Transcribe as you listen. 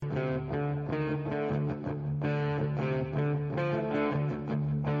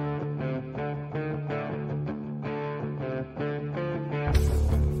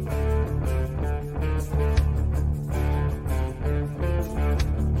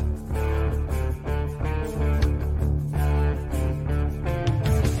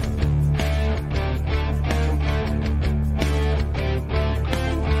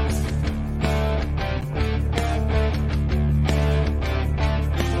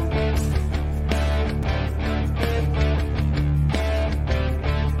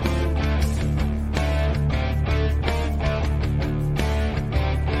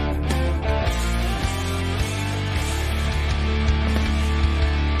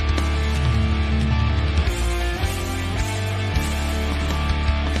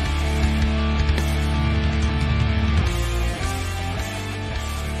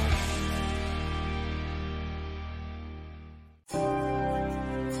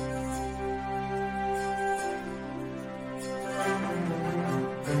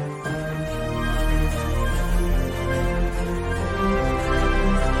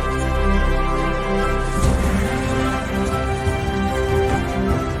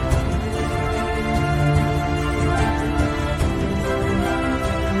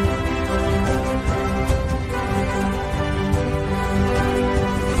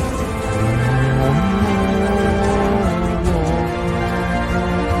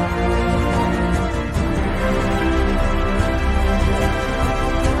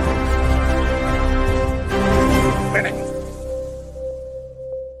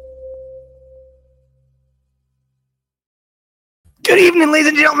evening, ladies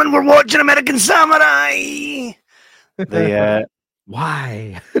and gentlemen. We're watching American Samurai.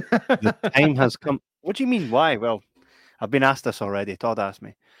 Why? The time has come. What do you mean, why? Well, I've been asked this already. Todd asked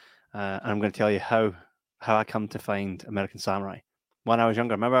me. And I'm going to tell you how I come to find American Samurai. When I was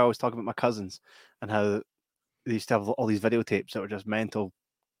younger, remember I always talk about my cousins and how they used to have all these videotapes that were just mental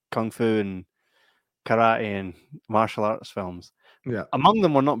kung fu and karate and martial arts films. Yeah. Among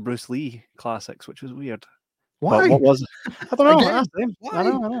them were not Bruce Lee classics, which was weird. Why? But what was I don't know. Again, Ask them. why? I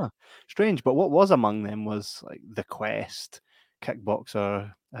know. Strange. But what was among them was like The Quest,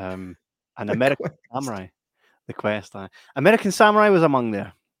 Kickboxer, an American Samurai. The Quest. American Samurai was among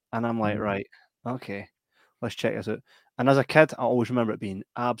there. And I'm like, right, okay, let's check this out. And as a kid, I always remember it being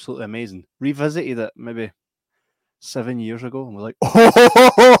absolutely amazing. Revisited it maybe 7 years ago and was like,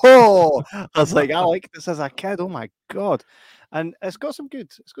 oh, I was like, I like this as a kid. Oh my God. And it's got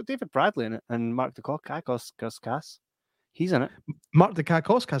David Bradley in it and Mark Dacascos. He's in it. Mark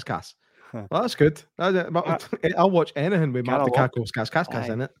Dacascos. Well, that's good. I'll watch anything with Mark Dacascos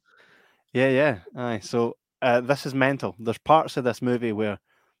in it. Yeah. Aye. So this is mental. There's parts of this movie where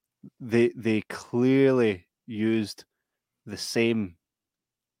they clearly used the same,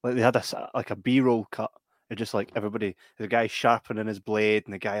 like they had a B-roll cut. It's just like everybody, the guy sharpening his blade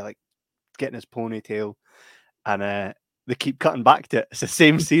and the guy like getting his ponytail, and they keep cutting back to it. It's the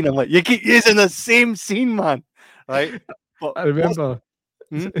same scene. I'm like, you keep using the same scene, man. Right? But I remember.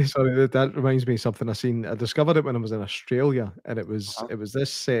 Sorry, that reminds me of something I seen. I discovered it when I was in Australia, and it was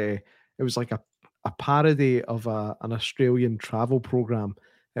this. It was like a parody of an Australian travel program,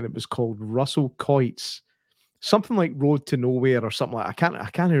 and it was called Russell Coit's something like Road to Nowhere or something like. I can't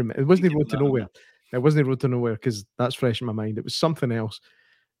remember. It wasn't Road to Nowhere. It wasn't Road to Nowhere because that's fresh in my mind. It was something else,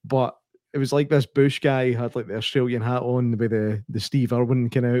 but it was like this bush guy had like the Australian hat on with the Steve Irwin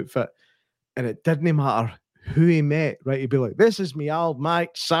kind of outfit, and it didn't matter who he met, right? He'd be like, "This is me old mate,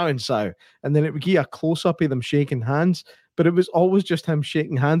 so and so," and then it would give a close up of them shaking hands, but it was always just him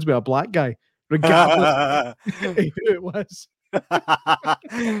shaking hands with a black guy, regardless of who it was.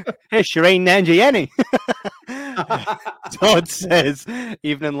 Hey, Shireen Nanjiani. Todd says,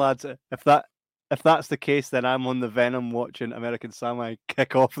 "Evening, lads. If that's the case, then I'm on the Venom watching American Samurai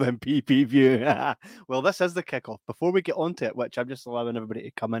kick off then PPV." Well, this is the kickoff. Before we get onto it, which I'm just allowing everybody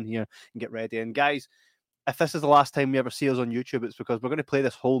to come in here and get ready. And guys, if this is the last time you ever see us on YouTube, it's because we're going to play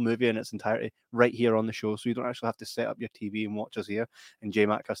this whole movie in its entirety right here on the show. So you don't actually have to set up your TV and watch us here. And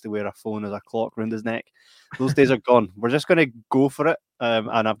J-Mac has to wear a phone as a clock around his neck. Those days are gone. We're just going to go for it.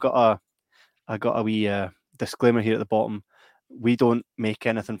 And I've got a wee disclaimer here at the bottom. We don't make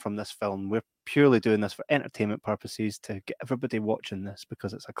anything from this film. We're purely doing this for entertainment purposes to get everybody watching this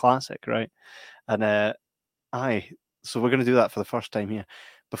because it's a classic, right? And so we're going to do that for the first time here.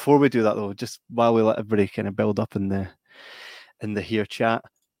 Before we do that, though, just while we let everybody kind of build up in the here chat,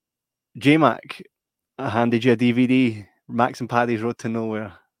 J-Mac handed you a DVD, Max and Paddy's Road to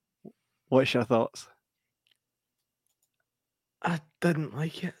Nowhere. What's your thoughts? I didn't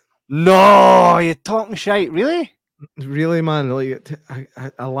like it. No, you're talking shite, really? Really, man. Like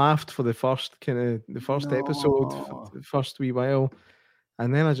I laughed for the first episode, the first wee while,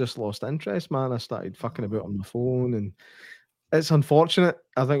 and then I just lost interest, man. I started fucking about on my phone, and it's unfortunate.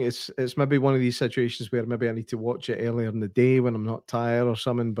 I think it's maybe one of these situations where maybe I need to watch it earlier in the day when I'm not tired or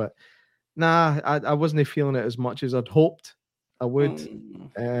something. But nah, I wasn't feeling it as much as I'd hoped I would,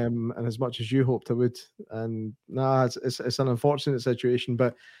 and as much as you hoped I would. And nah, it's an unfortunate situation.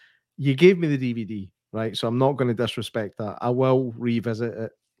 But you gave me the DVD, right? So I'm not going to disrespect that. I will revisit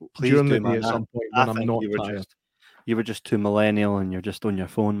it during the day at some point when I'm not tired. You were just too millennial and you're just on your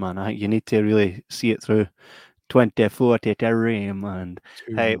phone, man. I think you need to really see it through. 2040 terrain, and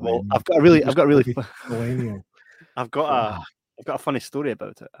hey, well, I've got a funny story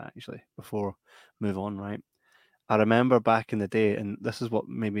about it actually. Before move on, right? I remember back in the day, and this is what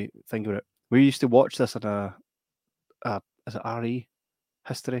made me think of it. We used to watch this in is it RE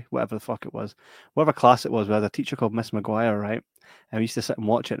history, whatever the fuck it was, whatever class it was. We had a teacher called Miss McGuire, right? And we used to sit and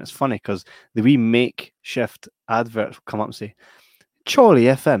watch it. And it's funny because the wee makeshift adverts would come up and say, Charlie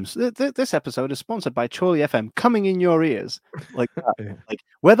FM. So this episode is sponsored by Charlie FM, coming in your ears, like that. Yeah. Like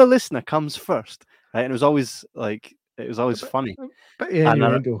where the listener comes first, right? And it was always funny. But yeah,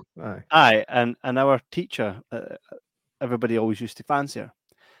 and our teacher, everybody always used to fancy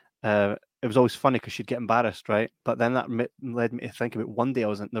her. It was always funny because she'd get embarrassed, right? But then that led me to think about one day there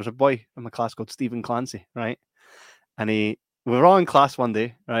was a boy in my class called Stephen Clancy, right? And we were all in class one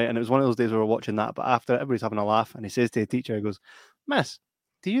day, right? And it was one of those days we were watching that. But after, everybody's having a laugh, and he says to the teacher, he goes, "Miss,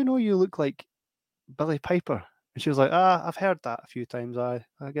 do you know you look like Billy Piper?" And she was like, "I've heard that a few times. I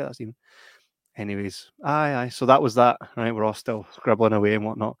get that, Stephen." Anyways, aye. So that was that. Right, we're all still scribbling away and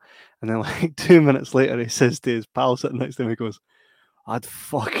whatnot. And then, like 2 minutes later, he says to his pal sitting next to him, he goes, "I'd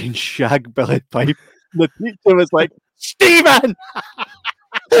fucking shag Billy Pipe." The teacher was like, "Stephen!"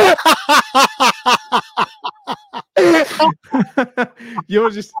 You're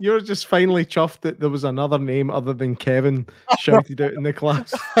just finally chuffed that there was another name other than Kevin shouted out in the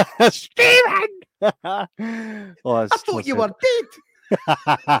class. Stephen! I thought you were dead.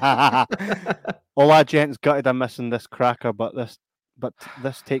 All that gents gutted I'm missing this cracker, but this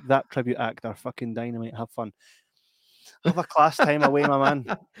Take That tribute act are fucking dynamite. Have fun. Have a class time away, my man.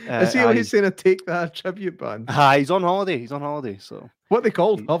 Is he always saying a Take That tribute band? He's on holiday. So what they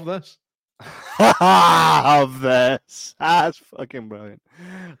called? Of this. Of this. That's fucking brilliant.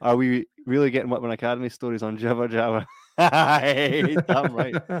 Are we really getting Whitman Academy stories on Jibber Jabber? Damn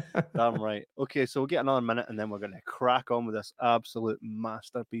right. Okay, so we'll get another minute and then we're going to crack on with this absolute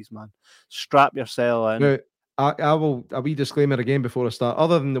masterpiece, man. Strap yourself in. Now, I will a wee disclaimer again before I start.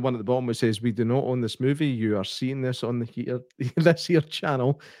 Other than the one at the bottom which says we do not own this movie, you are seeing this on this here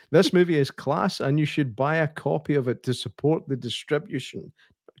channel. This movie is class, and you should buy a copy of it to support the distribution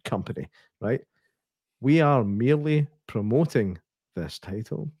company. Right? We are merely promoting this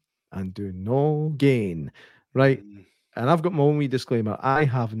title and do no gain. Right? And I've got my own wee disclaimer. I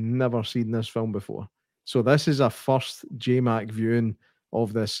have never seen this film before. So this is a first JMac viewing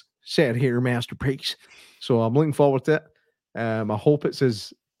of this set here masterpiece. So I'm looking forward to it. I hope it's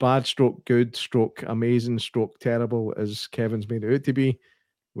as bad stroke good stroke amazing stroke terrible as Kevin's made it out to be.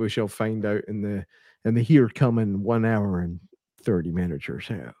 We shall find out in the here coming 1 hour and 30 minutes or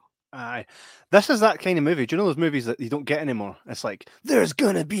so. Aye. This is that kind of movie. Do you know those movies that you don't get anymore? It's like, there's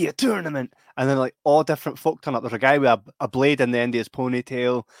gonna be a tournament, and then like all different folk turn up. There's a guy with a blade in the end of his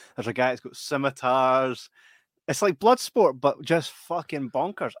ponytail. There's a guy that's got scimitars. It's like Bloodsport, but just fucking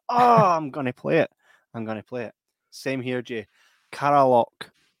bonkers. Oh, I'm gonna play it. Same here, Jay. Caralock.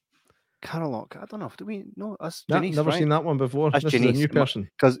 I don't know. Do we know? That's Janice, never right? seen that one before. That's this Janice. Is a new person.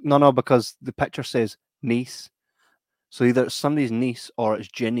 Because the picture says niece. So either it's somebody's niece or it's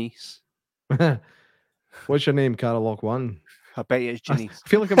Janice. What's your name, Caralock 1? I bet you it's Janice. I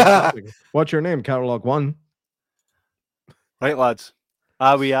feel like I'm What's your name, Caralock 1? Right, lads.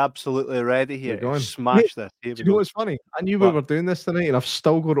 Are we absolutely ready here? Smash this. Do you know what's funny? I knew we were doing this tonight, and I've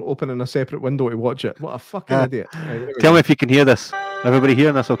still got to open in a separate window to watch it. What a fucking idiot. Right, tell me if you can hear this. Everybody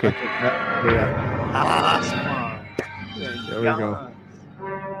hearing this okay? There we go.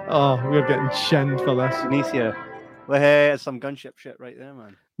 Oh, we're getting shinned for this. Janice, well, some gunship shit right there,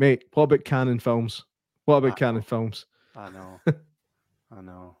 man. Mate, what about Canon Films? Films? I know.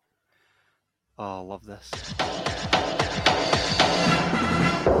 Oh, I love this.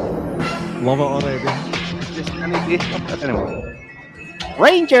 Love it already. Just anyway.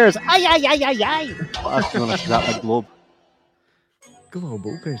 Rangers! Aye! That's going to see that like Globe.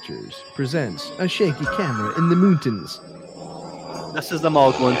 Global Pictures presents a shaky camera in the mountains. This is them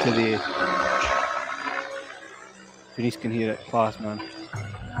all going to the... Janice can hear it, class, man.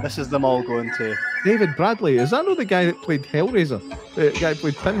 This is them all going to... David Bradley. Is that not the guy that played Hellraiser? The guy that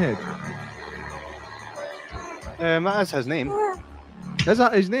played Pinhead? That is his name. Is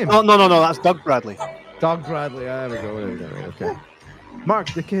that his name? Oh, no, that's Doug Bradley. Doug Bradley, there we go. Okay.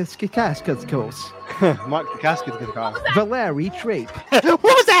 Mark the Casket Course. Mark the Casket Course. Valerie Trape. What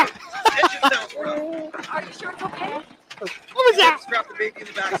was that? Are you sure it's okay? What was that? Strap the baby in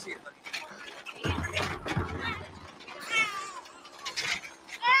the back seat.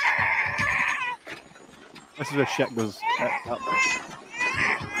 This is where shit goes.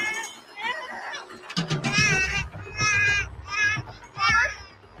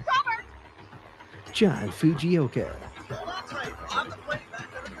 John Fujioka.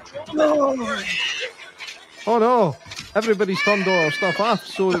 No. Oh no! Everybody's turned all our stuff off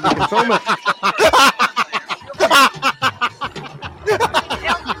so that we can film it.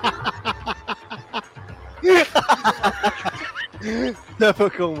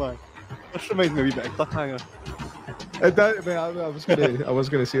 Typical, man. This reminds me of a wee bit of Cliffhanger. I was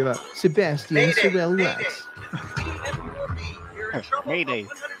gonna say that. Sebastian Sorrell Wax. Mayday.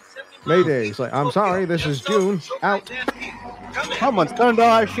 It's like, I'm sorry, this is June. Out. Someone's turned all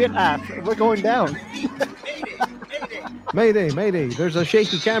our shit off. We're going down. Mayday. There's a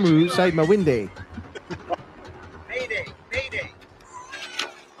shaky camera outside my window. Mayday.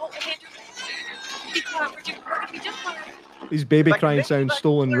 These baby crying sounds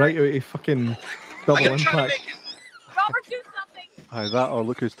stolen right out of fucking Double Impact. Robert, do something. Hi, that or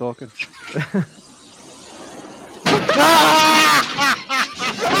look who's talking.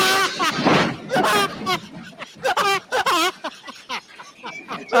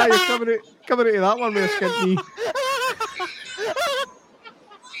 You're coming into that one with a skint knee.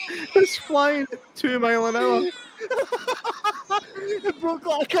 It's flying at 2 miles an hour. It broke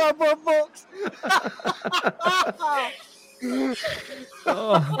like a cardboard box.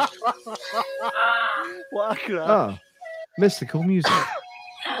 Oh, What a crap. oh, mystical music.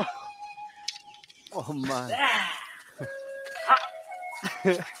 Oh, man.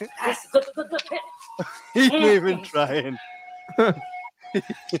 Good. He's not even trying. Do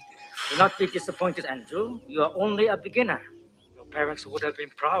not be disappointed, Andrew. You are only a beginner. Your parents would have been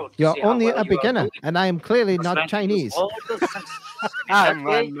proud. to You're see how only well a you are beginner, doing. and I am clearly Must not learn to use Chinese. all the senses. In Ah, that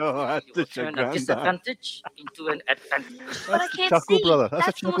way, man, no, that's you will just your turn a granddad. disadvantage into an advantage. But I the can't Chuckle see. brother. That's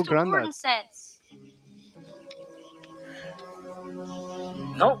a the most Chuckle granddad. important sense.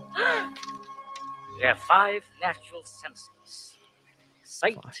 No. You have 5 natural senses: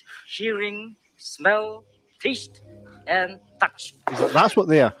 sight, hearing, smell, taste, and touch. That's what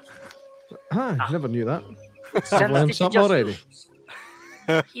they are. Ah, I never knew that. Sense learned did you something just already.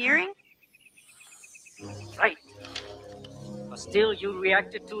 lose? Hearing? Right. But still, you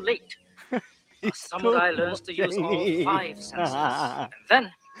reacted too late. A samurai learns to use all 5 senses, and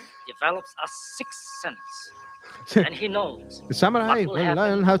then develops a 6th sense. And he knows The samurai what will will happen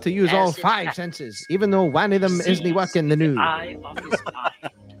learn how to use all as it 5 happens. senses, even though one of them He isn't working the sees new. eye of his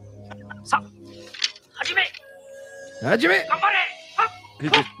mind. So, Hajime, Hajime! Gambare! Up! He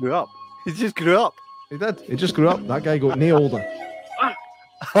just grew up. He just grew up. He did. He just grew up. That guy got no older.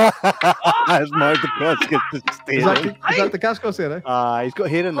 As Mark the Cross gets to stay Is that, in. is that the Casco there? Eh? He's got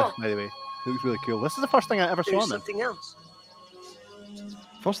hair in this, by the way. Looks really cool. This is the first thing I ever saw There's him in. something else.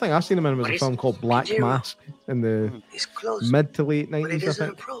 First thing I seen him in was What a is film called Black Kojiro. Mask in the He's close, mid to late but it 90s, I is an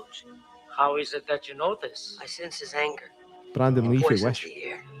think. approach. How is it that you know this? I sense his anger. Brandon Lee for Poisons Wish. the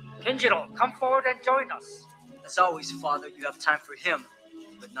air. Kenjiro, come forward and join us. As always, Father, you have time for him,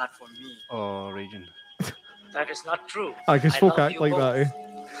 but not for me. Oh, Raging. That is not true. I guess I folk love act you like both. that,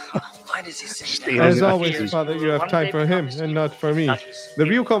 eh? Why does he say Stay that? on As the- always, Yes, Father, you you will have one time day for him become and not for me. That is The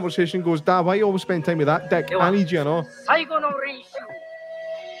real conversation goes, Dad, why you always spend time with that dick? Yo. I need you, you know. Saigo no Reishu.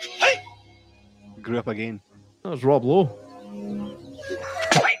 Grew up again. That was Rob Lowe.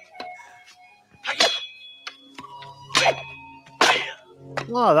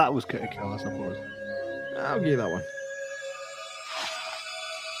 Oh, that was pretty cool, I suppose. I'll give you that one.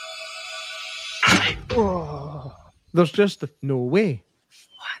 There's just no way.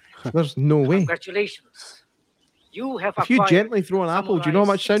 There's no way. Congratulations. You have If you acquired gently throw an apple, do you know how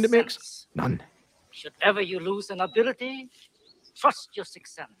much sound it samurai's makes? sixth sense. None. Should ever you lose an ability, trust your 6th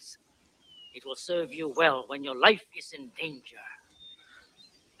sense. It will serve you well when your life is in danger.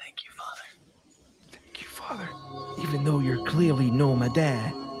 Thank you, Father. Thank you, Father. Even though you're clearly no my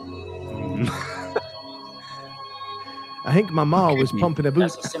dad. I think my ma was pumping a boot.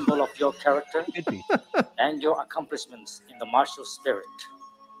 As a symbol of your character Could be. and your accomplishments in the martial spirit,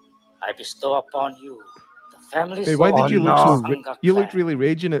 I bestow upon you the family Hey, why sword did you look of so? Sangha You looked clan. really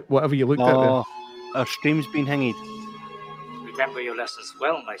raging at whatever you looked at there. Oh, our stream's been hanged. Remember your lessons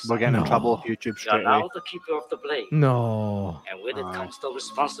well, my We're son. getting in No. trouble with YouTube You are straight now away. the keeper of the blade, No, and with it Aye. comes the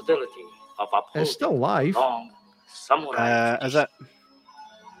responsibility of upholding it's still live. long samurai Is it?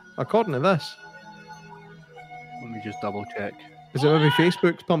 According to this, Let me just double check. is it maybe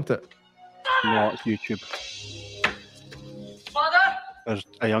Facebook's pumped it? No, it's YouTube. Father, There's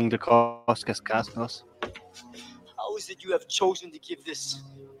a young Dacoscus Cascos. how is it you have chosen to give this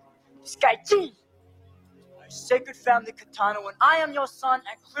guy G my sacred family katana when I am your son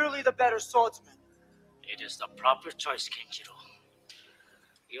and clearly the better swordsman? It is the proper choice, Kenjiro.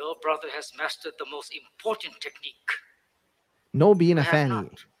 Your brother has mastered the most important technique. No being a I have fanny.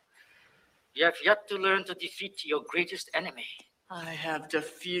 not. You have yet to learn to defeat your greatest enemy. I have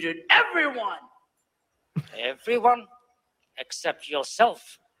defeated everyone. Everyone except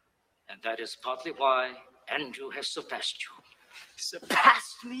yourself. And that is partly why Andrew has surpassed you.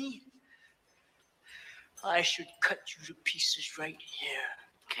 Surpassed me. I should cut you to pieces right here.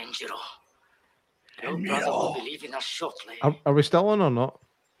 Kenjiro, your brother will believe in us shortly. Are we still on or not?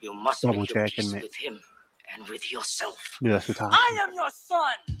 You must Double make your checking, peace mate. with him and with yourself. Yeah, that's what I am your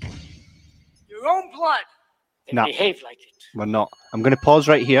son. Your own blood. Then No. behave like it. We're not. I'm going to pause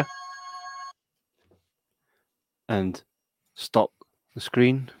right here and stop the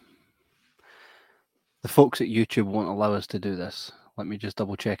screen. The folks at YouTube won't allow us to do this. Let me just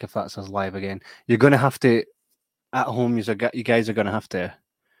double check if that's us live again. You're going to have to, at home, you guys are going to have to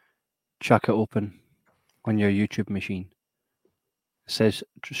chuck it open on your YouTube machine. It says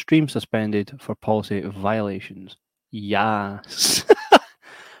stream suspended for policy violations. Yes.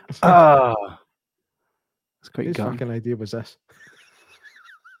 Oh. It's quite Whose gutting. fucking idea was this?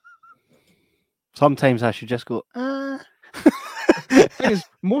 Sometimes I should just go, Thing is,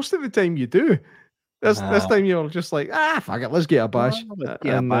 most of the time you do. This time you're just like, fuck it, let's get a bash. let's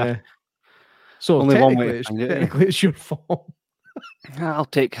get a bash. So Only one way technically, to find it, technically it's your fault. I'll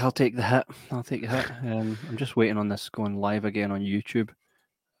take the hit. I'll take the hit. I'm just waiting on this going live again on YouTube.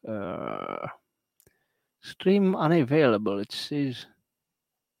 Stream unavailable, it says,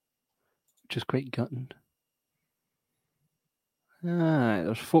 which is quite gutting.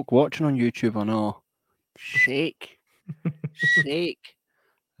 There's folk watching on YouTube, I know. Shake.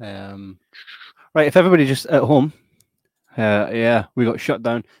 Right, if everybody just at home, yeah, we got shut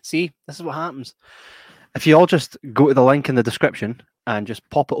down. See, this is what happens. If you all just go to the link in the description and just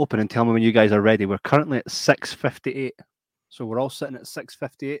pop it open and tell me when you guys are ready. We're currently at 6:58, so we're all sitting at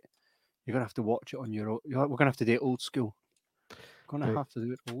 6:58. You're gonna have to watch it on your own. We're gonna have to do it old school. We're gonna have to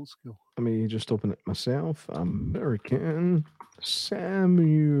do it old school. Let me just open it myself. American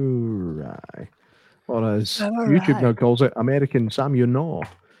Samurai. Or as YouTube now calls it, American Samurai.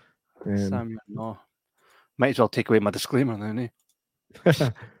 Samurai. Might as well take away my disclaimer then, eh?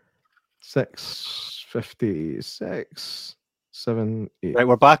 6:56, 7, 8. Right,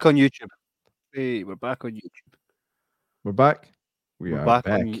 we're back on YouTube. Hey, we're back on YouTube. We're back. We're back.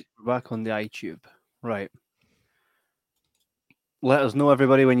 We're back on the iTube. Right. Let us know,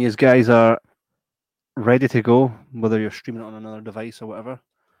 everybody, when you guys are ready to go, whether you're streaming it on another device or whatever.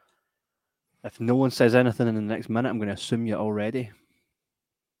 If no one says anything in the next minute, I'm going to assume you're all ready.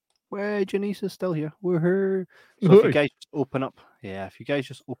 Well, Janice is still here. Woohoo! So if you guys just open up, if you guys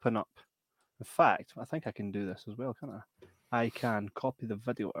just open up. In fact, I think I can do this as well, can't I? I can copy the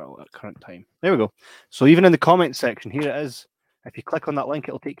video at current time. There we go. So even in the comment section, here it is. If you click on that link,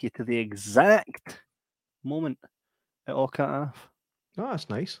 it'll take you to the exact moment it all cut off. Oh, that's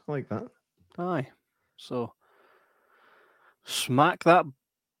nice. I like that. Aye. So smack that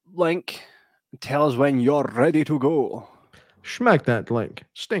link and tell us when you're ready to go. Smack that link.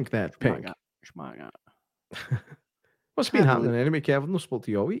 Stink that pig. Smack that. What's been happening anyway, Kevin? No spoke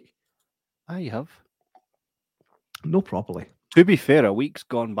to you all week. I have. No, properly. To be fair, a week's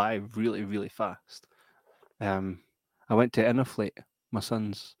gone by really, really fast. I went to Innerflate, my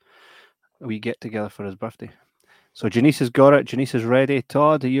son's we get together for his birthday. So Janice has got it. Janice is ready.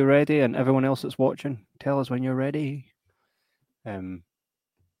 Todd, are you ready? And everyone else that's watching, tell us when you're ready. And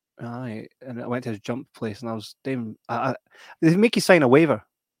I went to his jump place, and I was doing. They make you sign a waiver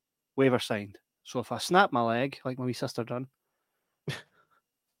signed. So if I snap my leg, like my wee sister done,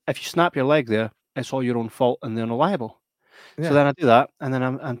 if you snap your leg there, it's all your own fault, and they're not liable. Yeah. So then I do that, and then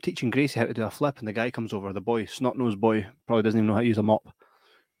I'm teaching Gracie how to do a flip, and the guy comes over, the boy, snot-nosed boy, probably doesn't even know how to use a mop.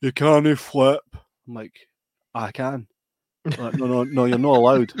 You can't flip. I'm like, I can. Like, no, you're not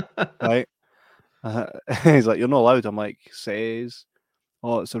allowed, right? He's like, you're not allowed. I'm like, says,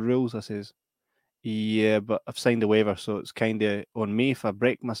 oh, it's the rules. I says, yeah, but I've signed a waiver, so it's kind of on me if I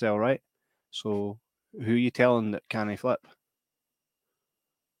break myself, right? So who are you telling that can't flip?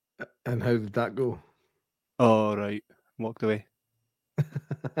 And how did that go? Oh, right. Walked away.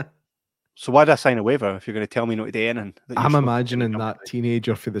 So why did I sign a waiver if you're going to tell me not to do anything? I'm imagining that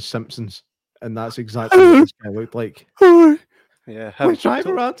teenager for The Simpsons, and that's exactly what this guy looked like. Yeah. Please drive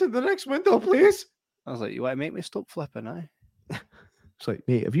around to the next window, please. I was like, you want to make me stop flipping, eh? It's like,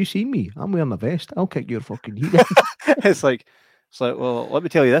 mate, have you seen me? I'm wearing a vest. I'll kick your fucking head. It's like, well, let me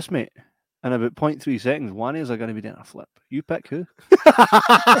tell you this, mate. In about 0.3 seconds, one is going to be doing a flip. You pick who?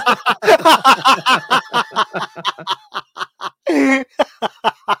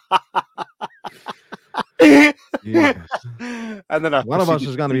 Yes. And then one of us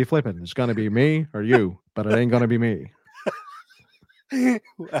is going to be flipping. It's going to be me or you, but it ain't going to be me. I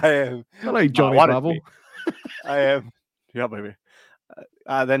am. All right, Johnny Bravo. I am. Yeah, baby.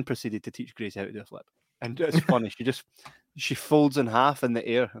 I then proceeded to teach Grace how to do a flip, and it's funny. She folds in half in the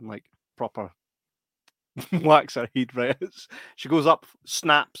air and like proper whacks her head right. She goes up,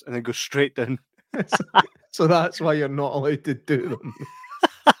 snaps, and then goes straight down. So that's why you're not allowed to do them.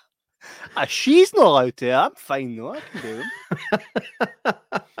 She's not allowed to. I'm fine though. I can do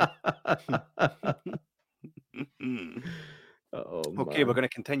them. Okay, we're going to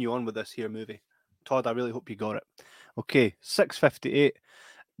continue on with this here movie. Todd, I really hope you got it. Okay, 6:58.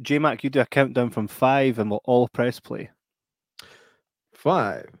 J-Mac, you do a countdown from 5 and we'll all press play.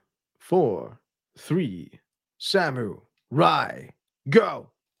 5, 4, 3, Samurai, go.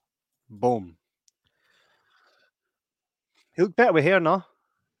 Boom. You look better with hair now.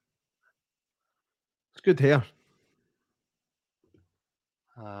 It's good hair.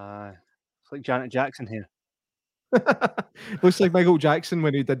 It's like Janet Jackson here. Looks like Michael Jackson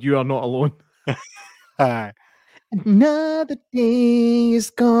when he did You Are Not Alone. Another day is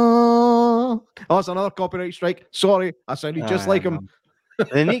gone. Oh, it's another copyright strike. Sorry, I sounded just like him.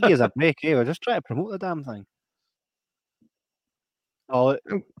 They need to give us a break, eh? We're just trying to promote the damn thing. Oh,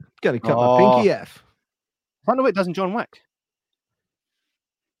 Gotta cut my pinky off. I wonder what does in John Wick.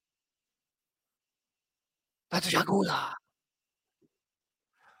 That's Yakuza.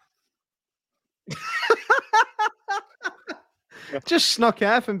 Just snuck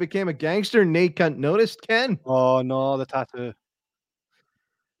off and became a gangster and they can't notice, Ken. Oh no, the tattoo.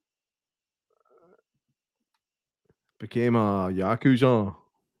 Became a Yakuza.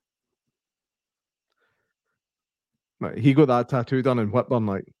 Right, he got that tattoo done in Whitburn,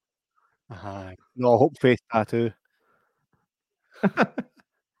 like. No, hope face tattoo.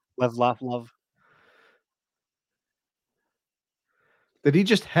 Live, laugh, love. Did he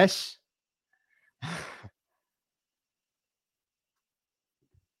just hiss?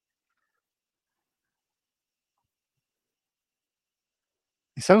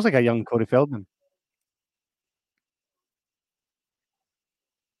 He sounds like a young Corey Feldman.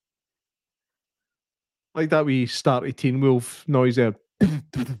 Like that wee starty Teen Wolf noise there.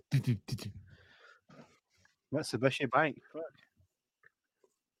 Mitsubishi Bank. Fuck.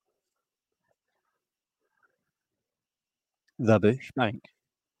 The Bush Bank.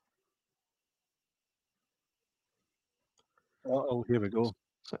 Oh, here we go.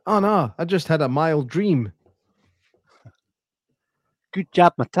 Oh no, I just had a mild dream. Good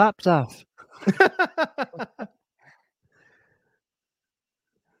job, my top's off.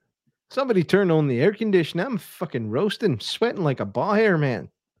 Somebody turn on the air conditioner. I'm fucking roasting, sweating like a ball hair, man.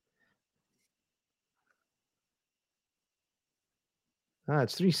 Ah,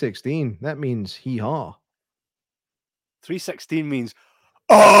 it's 3:16. That means hee-haw. 3:16 means,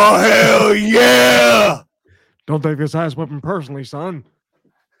 oh, hell yeah! Don't take this ass whipping personally, son.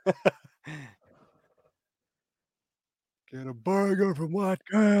 Get a burger from White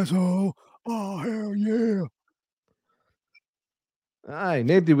Castle. Oh, hell yeah. Aye,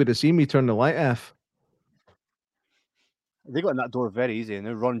 nobody would have seen me turn the light off. They got in that door very easy, and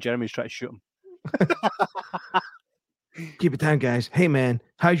now Ron Jeremy's trying to shoot him. Keep it down, guys. Hey, man,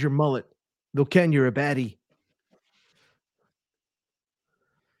 how's your mullet? They'll ken you're a baddie.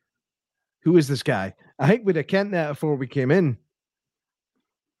 Who is this guy? I think we'd have kent that before we came in.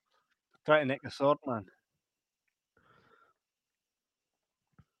 Trying to nick the sword, man.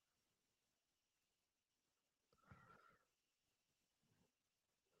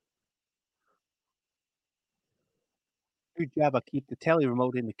 Good job, I keep the telly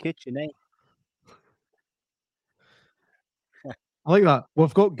remote in the kitchen, eh? I like that.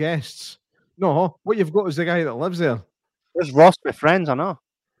 We've got guests. No, what you've got is the guy that lives there. There's Ross with friends, I know.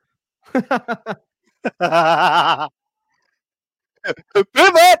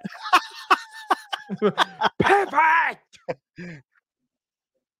 Pivot! Pivot! There's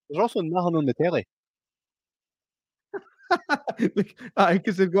also nothing on the telly.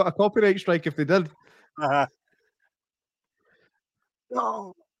 Because they've got a copyright strike if they did.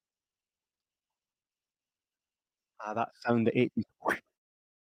 No. That sound the 80s.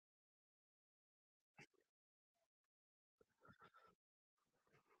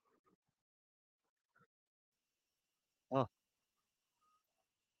 Oh.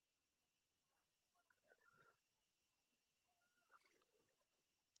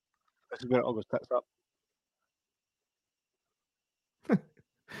 This is where it all goes tits up.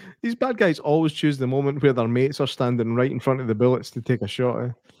 These bad guys always choose the moment where their mates are standing right in front of the bullets to take a shot. Eh?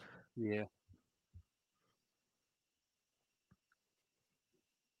 Yeah.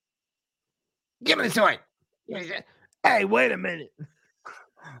 Give me the sword. Hey, wait a minute.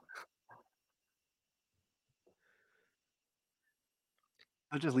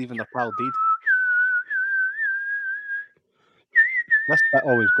 They're just leaving their pal dead. This bit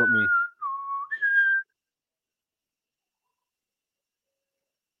always got me.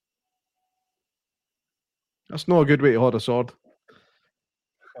 That's not a good way to hold a sword.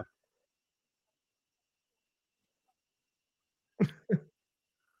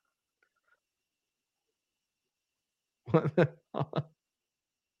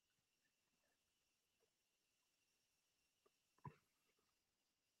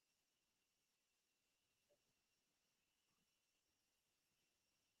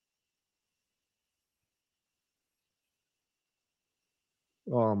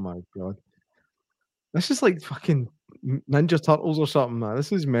 Oh my god. This is like fucking Ninja Turtles or something, man.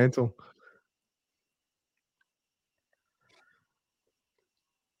 This is mental.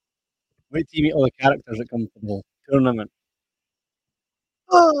 Wait till you meet all the characters that come from the tournament.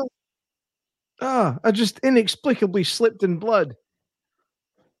 I just inexplicably slipped in blood.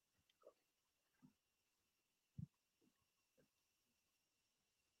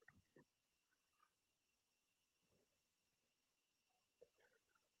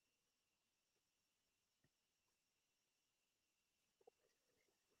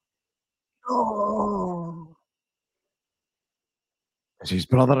 Oh. She's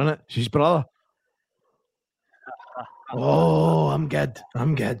brother in it. She's brother. Oh, I'm good.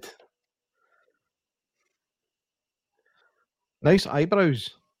 I'm good. Nice eyebrows.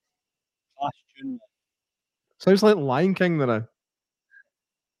 Flash tune. Sounds like Lion King there.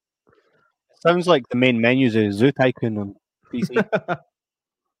 Sounds like the main menus of Zoo Tycoon on PC.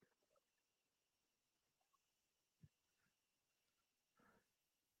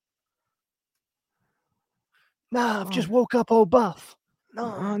 Nah, I've just woke up all buff.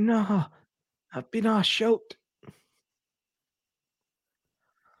 No. Oh no, I've been all choked.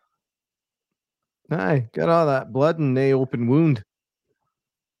 Aye, get all that blood in the open wound.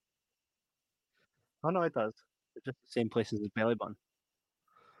 Oh no, it does. It's just the same place as his belly button.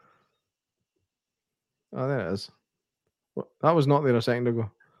 Oh, there it is. That was not there a second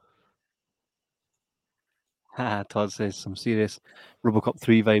ago. Todd says some serious Robocop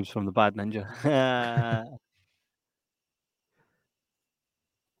 3 vibes from the Bad Ninja.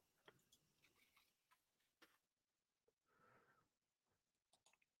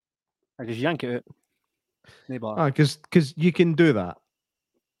 I just yank it out. No bother. Because you can do that.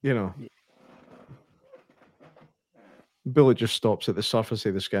 You know. Yeah. Bullet just stops at the surface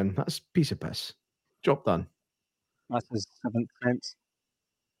of the skin. That's a piece of piss. Job done. That's his seventh sense.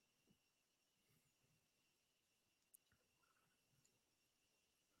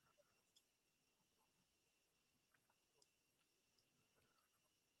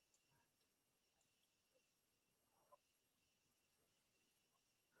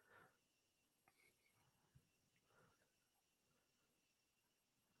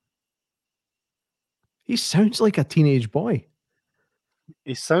 He sounds like a teenage boy.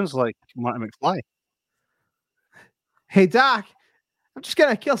 He sounds like Martin McFly. Hey, Doc, I'm just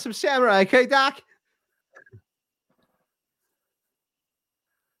gonna kill some samurai, okay, Doc?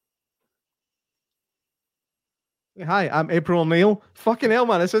 Hi, I'm April O'Neil. Fucking hell,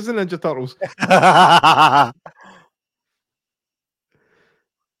 man, this isn't Ninja Turtles.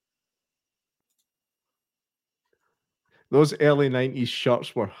 Those early 90s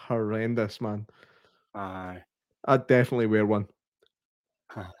shirts were horrendous, man. Aye. I'd definitely wear one.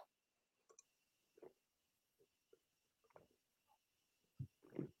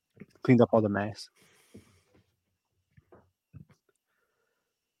 Cleaned up all the mess.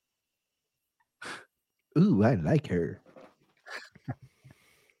 Ooh, I like her.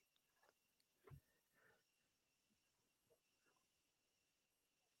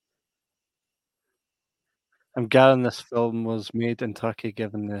 I'm gathering this film was made in Turkey,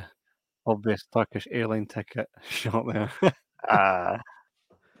 given the obvious Turkish airline ticket shot there.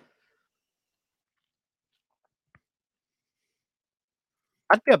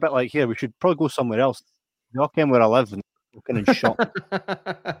 I'd be a bit like, here, we should probably go somewhere else. They all came where I live and looking and shot.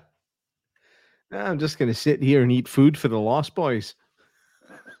 I'm just gonna sit here and eat food for the Lost Boys.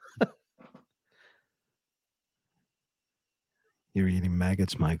 You're eating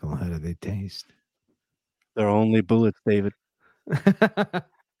maggots, Michael. How do they taste? They're only bullets, David.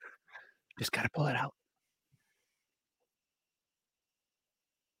 Just gotta pull it out.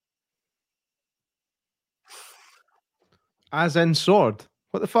 As in sword.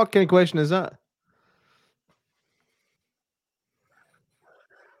 What the fuck kind of question is that?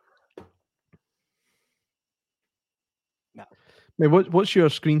 No. Mate, what's your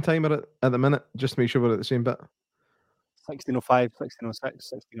screen timer at the minute? Just to make sure we're at the same bit. 1605,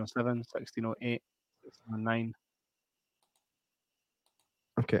 1606, 1607, 1608, 1609.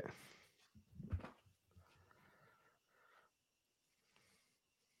 Okay.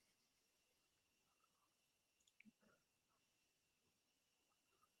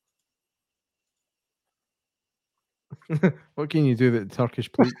 What can you do that the Turkish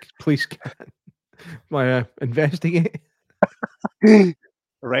police can't? My investigate.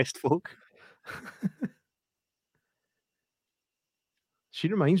 Arrest folk. She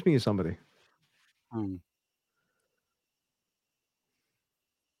reminds me of somebody. Hmm.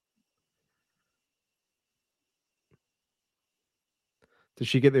 Did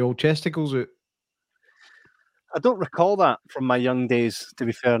she get the old chesticles out? I don't recall that from my young days, to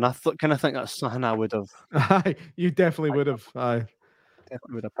be fair, and I kind of think that's something I would have Aye, you definitely would have. Aye.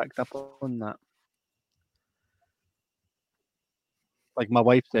 definitely would have picked up on that. Like my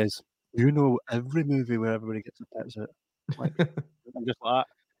wife says, you know every movie where everybody gets their tits out. Like, I'm just like that.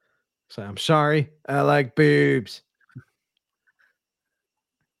 So I'm sorry, I like boobs.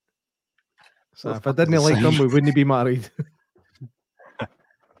 So Well, if I fuck is didn't the like them, same. we wouldn't be married.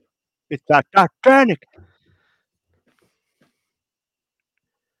 It's that Titanic.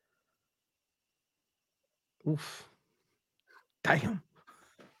 Oof. Damn.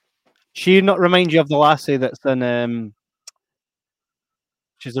 She not remind you of the lassie that's in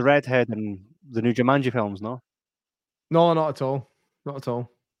she's the redhead in the new Jumanji films, no? No, not at all. Not at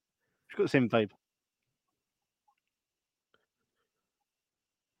all. She's got the same vibe.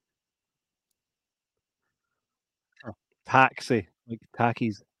 Oh, Taxi, like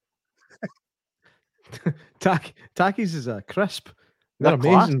Tackies. Takis is a crisp. They're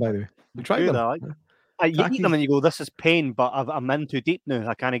They're amazing, by the way. They're Try good, them. I like. You eat them and you go, "This is pain," but I'm in too deep now.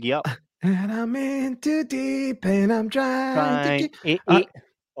 I can't get up. And I'm in too deep, and I'm trying to Eat. you-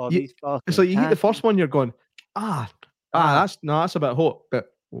 It's like you eat the first one, you're going, that's a bit hot.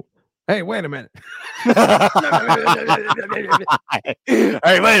 But hey, wait a minute. Hey,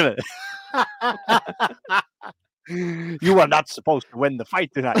 wait a minute. You are not supposed to win the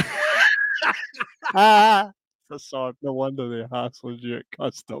fight tonight. The sword. No wonder they hassled you at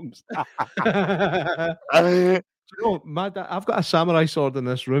customs. My dad, I've got a samurai sword in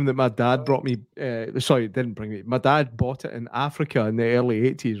this room that my dad brought me. Sorry, didn't bring me. My dad bought it in Africa in the early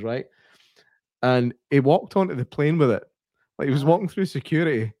 80s, right? And he walked onto the plane with it. Like he was walking through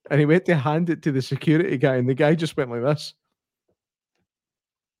security and he went to hand it to the security guy, and the guy just went like this.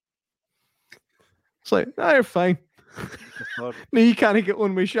 It's like, no, you're fine. No, you can't get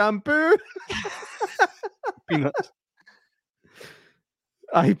on with shampoo. Peanuts.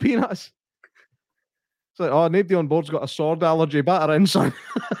 Aye, peanuts. It's like, oh, nobody on board's got a sword allergy. Batter in, son.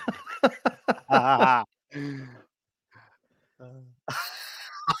 Look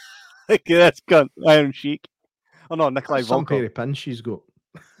at this cunt, Iron Sheik. Oh no, Nikolai Some pair Volkov. of pins she's got.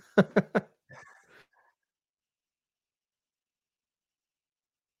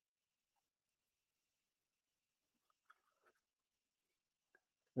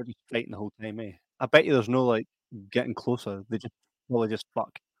 They're just fighting the whole time, eh? I bet you there's no like getting closer. They just probably just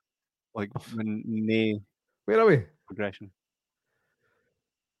fuck. Like when no Where are we? progression.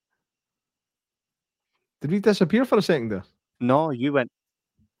 Did we disappear for a second there? No, you went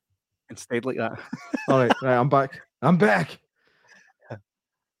and stayed like that. All right, I'm back. I'm back.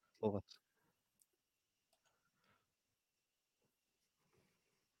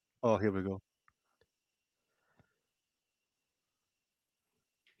 Oh, here we go.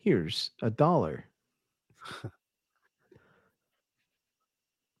 Here's $1.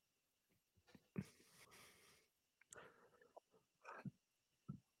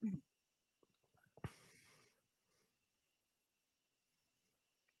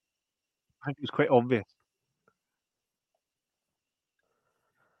 I think it was quite obvious.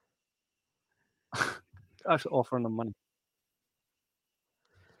 Actually offering them money.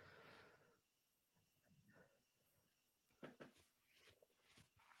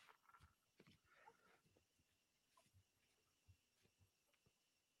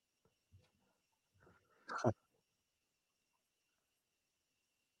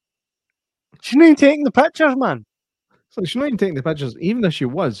 She's not even taking the pictures, man. So she's not even taking the pictures. Even if she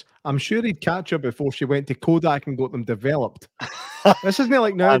was, I'm sure he'd catch her before she went to Kodak and got them developed. This isn't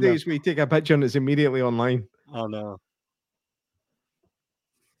like nowadays where you take a picture and it's immediately online. Oh no.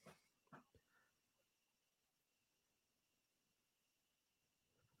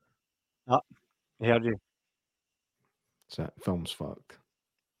 Oh, he heard you. So that film's fucked.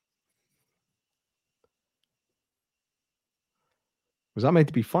 Was that meant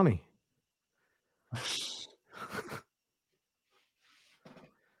to be funny?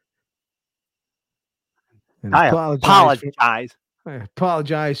 I apologize. I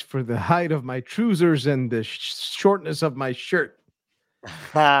apologize for the height of my trousers and the shortness of my shirt.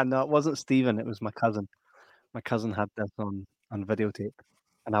 No, it wasn't Stephen. It was my cousin. My cousin had this on videotape,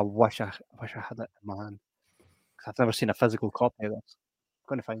 and I wish I had it in my hand. I've never seen a physical copy of this. I'm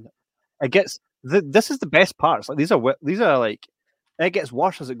going to find it. It gets this is the best parts. Like these are like it gets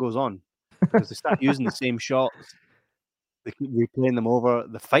worse as it goes on because they start using the same shots. They keep replaying them over.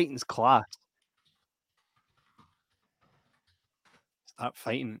 The fighting's class. Start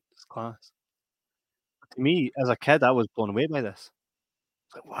fighting, it's class. To me, as a kid, I was blown away by this.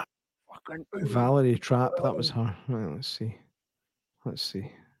 It's like what? Valerie Trapp, that was her. Right, let's see.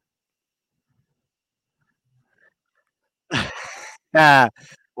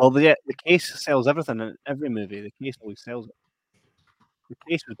 Well, the case sells everything in every movie. The case always sells it. The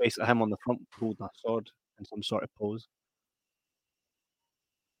case was basically him on the front holding a sword in some sort of pose.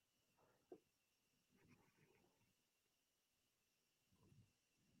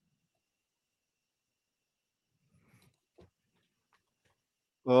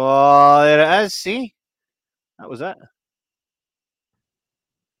 Oh, there it is. See? That was it.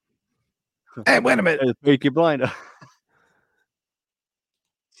 Hey, wait a minute. Peaky Blinder.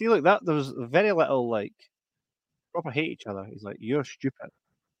 See, look, there was very little, like, proper hate each other. He's like, you're stupid.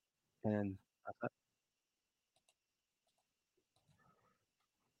 And that's it.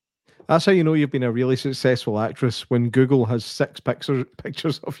 That's how you know you've been a really successful actress, when Google has 6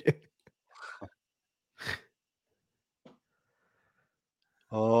 pictures of you.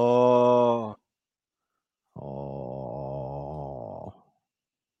 Oh, Oh.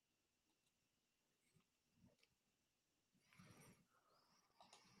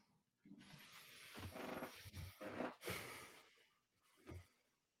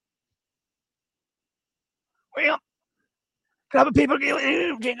 well, grab a paper,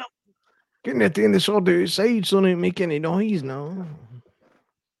 Jacob. Getting it in the sort outside so don't make any noise now.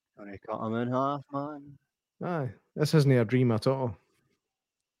 Gonna cut him in half, man. Aye, this isn't a dream at all.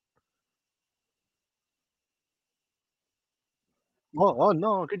 Oh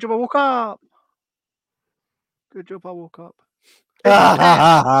no! Good job, I woke up. Good job, I woke up.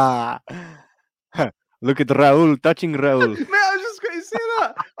 Look at Raul touching Raul. Man, I was just going to say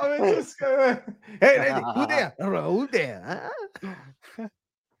that. I mean, just hey, lady, who there? Raul there. Huh?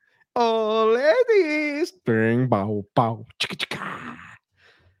 Oh, ladies. Bing, bow, bow, chicka, chicka.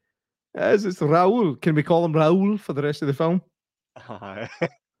 As it's Raul. Can we call him Raul for the rest of the film?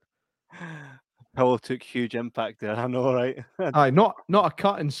 Raul took huge impact there. I know, right? Aye, not a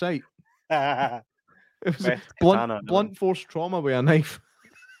cut in sight. It was Best katana, no? blunt force trauma with a knife.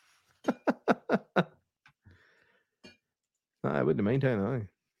 I wouldn't mind how aye.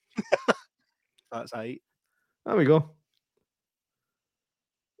 That's right. There we go.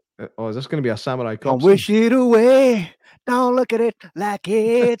 Oh, is this going to be a samurai Don't cop? wish it away. Don't look at it like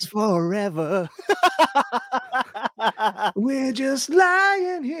it's forever. We're just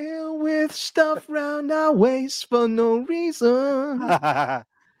lying here with stuff round our waist for no reason.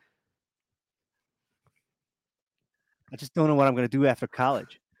 I just don't know what I'm going to do after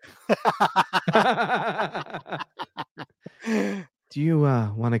college. Do you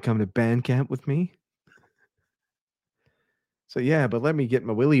want to come to band camp with me? So yeah, but let me get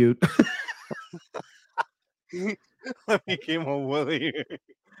my willy out. Let me get my willy.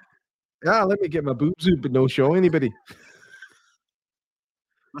 Yeah, let me get my boobs out, but no show anybody.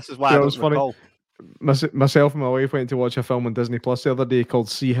 This is why Yeah, I it was don't funny. recall. Myself and my wife went to watch a film on Disney Plus the other day called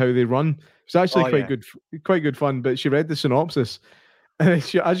 "See How They Run." It's actually Oh, quite good fun. But she read the synopsis, and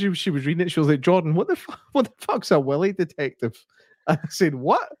she was reading it, she was like, "Jordan, what the fuck's a willy detective?" I said,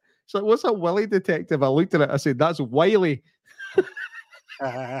 "What?" She's like, "What's a willy detective?" I looked at it. I said, "That's Wiley."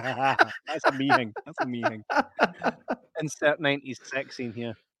 That's a meaning. That's a meaning. Insert 90s sex scene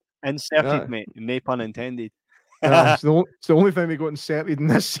here. Inserted, Yeah. mate. No pun intended. It's the only thing we got inserted in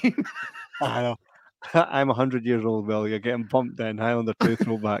this scene. I know. I'm 100 years old, Will. You're getting bumped down. Highlander 2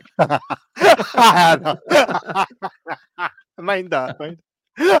 throwback. Mind that, right?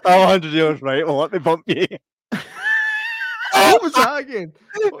 I'm 100 years, right? Well, let me bump you. What was that again?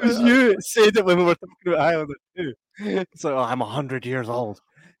 It was you that said it when we were talking about Highlander 2. It's like, oh, I'm 100 years old.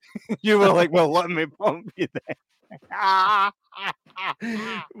 You were like, well, let me bump you then.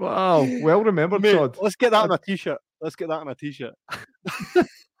 Wow, well remembered, Mate, Todd. let's get that on a t-shirt.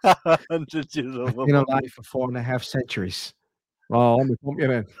 100 years old. Been alive for 4.5 centuries. Well, let me pump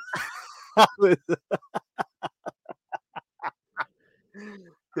you in.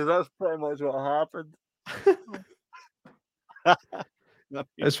 Because that's pretty much what happened.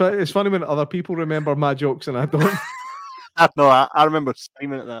 It's funny when other people remember my jokes and I don't. No, I remember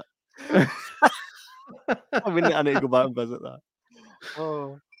screaming at that. I need to go back and visit that.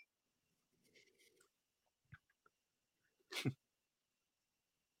 Oh.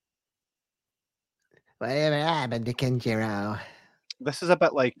 Whatever happened to Kenjiro? This is a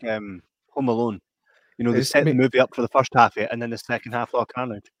bit like Home Alone. You know, they It's- set the mate- movie up for the first half of it, and then the second half, all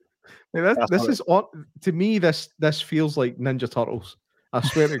carnage. This That's is to me. This feels like Ninja Turtles. I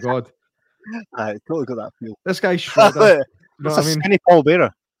swear to God, I totally got that feel. this guy's Shredder. You know That's what a I mean? skinny Paul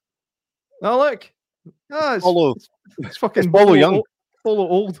Bearer. Oh look, it's Polo. it's fucking It's Polo Young. Polo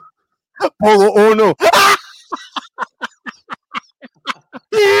old. Polo, oh no.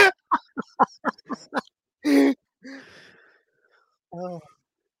 Oh.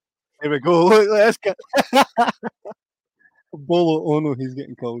 Here we go. Look, let's get Bolo. Oh no, he's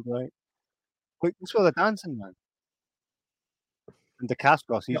getting cold, right? Look, this was the dancing man. And the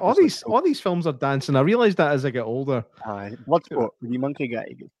Cascos. He's All these films are dancing. I realised that as I get older. Bloodsport. The monkey guy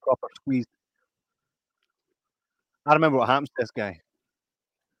he gets proper squeezed. I remember what happens to this guy.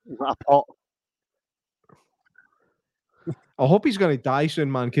 He's got a pot. I hope he's going to die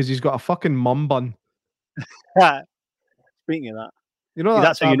soon, man, because he's got a fucking mum bun. Speaking of that, You know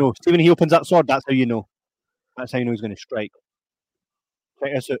that's how you know. See, when he opens that sword, that's how you know. That's how you know he's going to strike.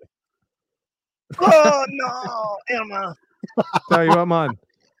 Check this out. Oh no, Irma! Tell you what, man.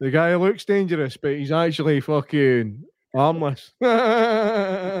 The guy looks dangerous, but he's actually fucking harmless. He's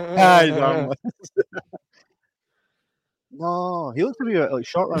harmless. No, he looks to be like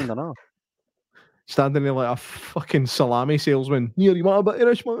short round enough. Standing there like a fucking salami salesman. Here, you want a bit of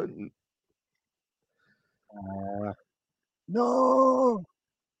this, man? No.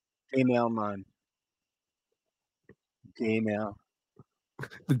 Female man. Female.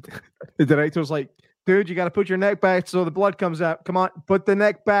 The director's like, dude, you got to put your neck back so the blood comes out. Come on, put the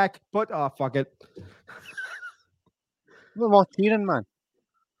neck back. Oh, fuck it. No more cheating, man.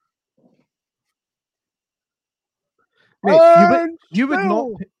 Mate, you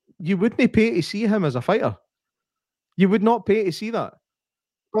wouldn't pay to see him as a fighter. You would not pay to see that.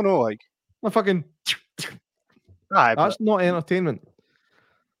 Oh no, like A fucking aye, that's not entertainment.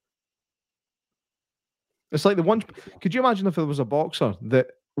 It's like the one. Could you imagine if there was a boxer that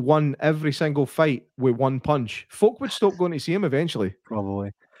won every single fight with one punch? Folk would stop going to see him eventually.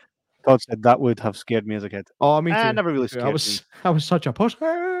 probably. Todd said that would have scared me as a kid. Oh, me too. Never really scared I me. was such a puss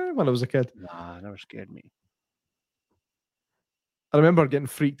when I was a kid. Nah, never scared me. I remember getting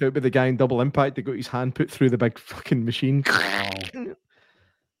freaked out by the guy in Double Impact that got his hand put through the big fucking machine. But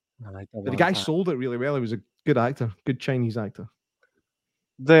the guy sold it really well. He was a good actor, good Chinese actor.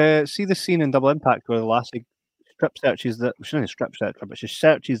 The scene in Double Impact where the lassie strip searches that she didn't strip search her, but she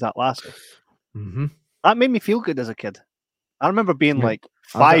searches that lassie. Mm-hmm. That made me feel good as a kid. I remember being Mate, like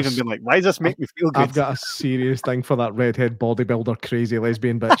 5 and being like, why does this make me feel good? I've got a serious thing for that redhead bodybuilder, crazy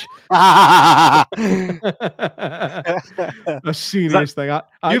lesbian bitch. A serious thing. I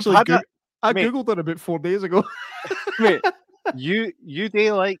actually Googled it about 4 days ago. Mate, you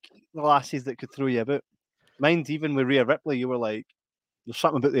do like the lassies that could throw you about. Mine's even with Rhea Ripley, you were like, there's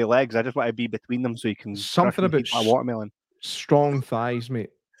something about their legs. I just want to be between them so you can Something about a watermelon. Strong thighs, mate.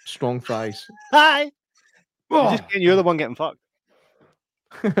 Strong thighs. Hi. Oh. You're the one getting fucked.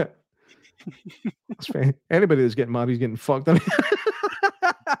 That's fair. Anybody that's getting married is getting fucked. Could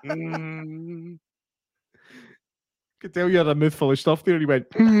tell you had a mouthful of stuff there. He went.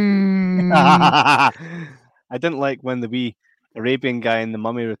 I didn't like when the wee Arabian guy in The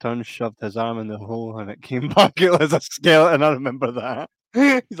Mummy Returns shoved his arm in the hole and it came back out as a skeleton. I remember that.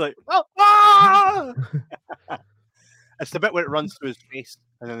 He's like, oh, ah! It's the bit where it runs through his face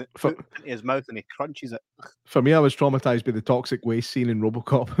and then it puts into his mouth and he crunches it. For me, I was traumatized by the toxic waste scene in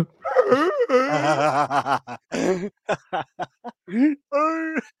RoboCop.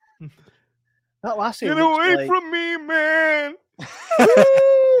 That lassie. Get away from me, man!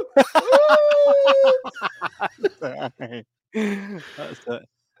 That's it.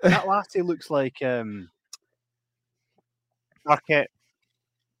 That lassie looks like Arquette.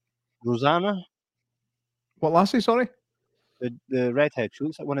 Rosanna? What lassie, sorry? The redhead. She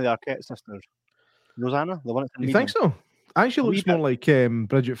looks like one of the Arquette sisters. Rosanna? The one that's in You think so? Actually looks more like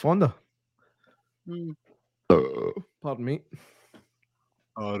Bridget Fonda. Pardon me.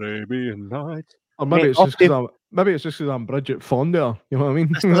 Arabian Nights. Or maybe it's just because I'm Bridget Fonda. You know what I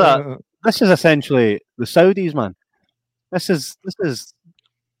mean? This is essentially the Saudis, man. This is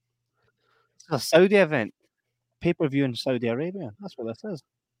a Saudi event. Pay-per-view in Saudi Arabia. That's what this is.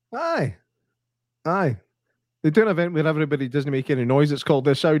 Aye. They do an event where everybody doesn't make any noise. It's called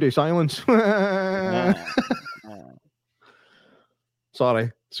the Saudi Silence.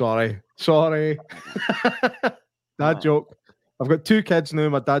 Sorry. Dad joke. I've got 2 kids now.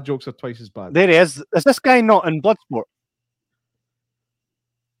 My dad jokes are twice as bad. There he is. Is this guy not in Bloodsport?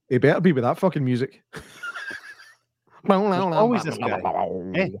 He better be with that fucking music. Always this guy.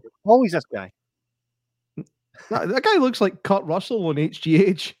 Hey, always this guy. That guy looks like Kurt Russell on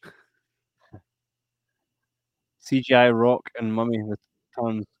HGH. CGI Rock and Mummy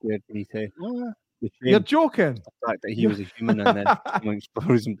returns scared me too. You're joking. The fact that he was a human and then someone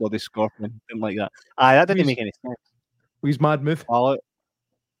explodes and bloody scorpion. Didn't like that. Aye, that didn't make any sense. He's mad myth.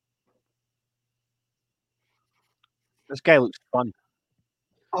 This guy looks fun.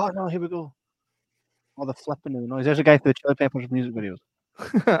 Oh no, here we go. Oh, the flipping of the noise. There's a guy for the Chili Peppers music videos.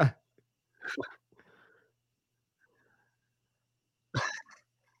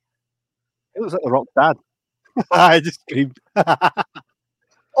 It looks like the Rock's dad. I just screamed.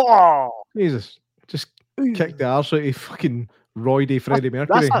 Oh, Jesus. Just kicked the arse out of fucking roidy Freddie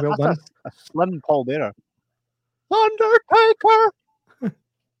Mercury. Well done. A slim Paul Bearer. Undertaker!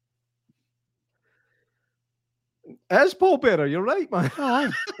 It's Paul Bearer, you're right, man. I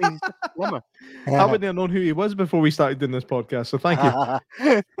wouldn't have known who he was before we started doing this podcast, so thank you.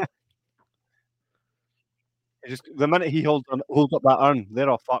 Just the minute he holds up that urn, they're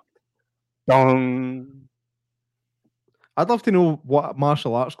all fucked. Dong. I'd love to know what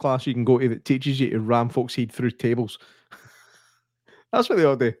martial arts class you can go to that teaches you to ram folks' head through tables. That's what they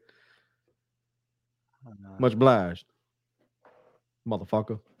all do. Much obliged,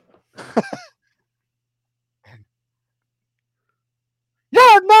 motherfucker.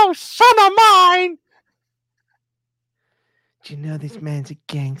 You're no son of mine. Do you know this man's a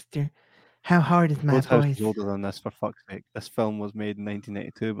gangster? How hard is my Roadhouse voice? is older than this, for fuck's sake. This film was made in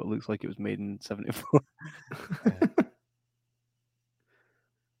 1982, but it looks like it was made in 74.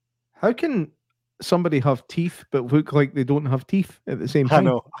 How can somebody have teeth but look like they don't have teeth at the same I time?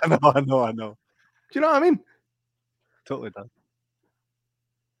 know. Do you know what I mean? Totally does.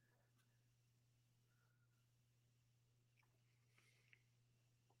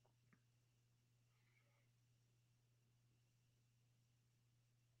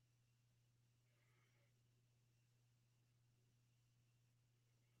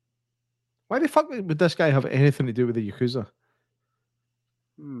 Why the fuck would this guy have anything to do with the Yakuza?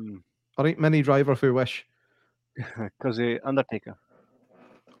 All right, Mini Driver for Wish. Because the Undertaker.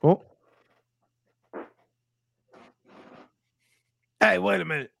 Oh, Hey, wait a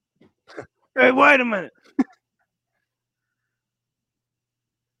minute. Hey, wait a minute.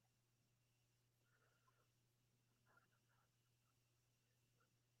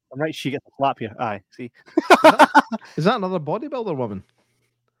 I'm right, she gets a slap here. Aye, see? is that another bodybuilder woman?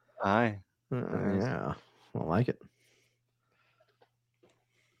 Aye. Yeah, I don't like it.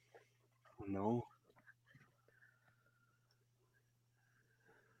 No.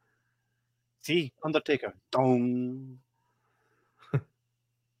 See, Undertaker. Dong.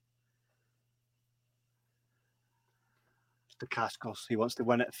 The Cascos. He wants to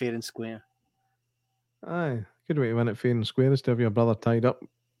win it fair and square. Aye, good way to win it fair and square is to have your brother tied up.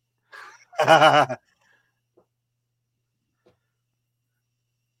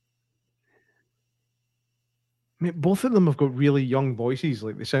 Mate, both of them have got really young voices.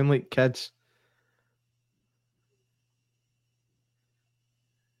 Like they sound like kids.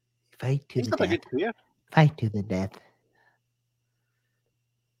 Fight to He's the not a death. good player. Fight to the death.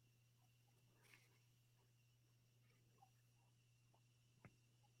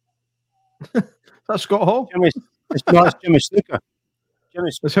 That's Scott Hall. It's not Jimmy Snooker. Jimmy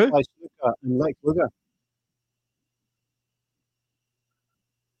That's who? plays Snooker and Lex Luger.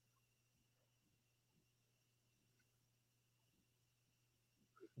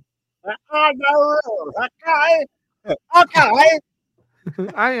 Okay. Okay.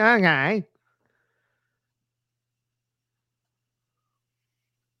 Aye.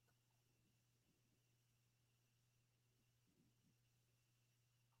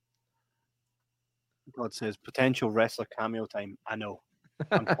 God says potential wrestler cameo time. I know.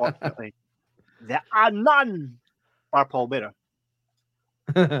 Unfortunately, there are none. Bar Paul Bearer.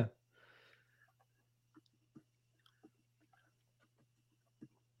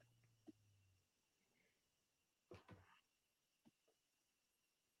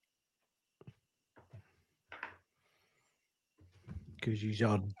 Because you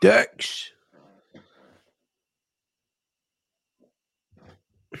are dicks.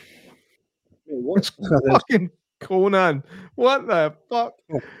 What's Fucking Conan. What the fuck?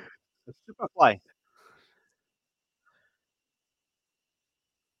 Superfly?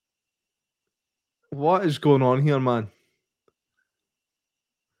 What is going on here, man?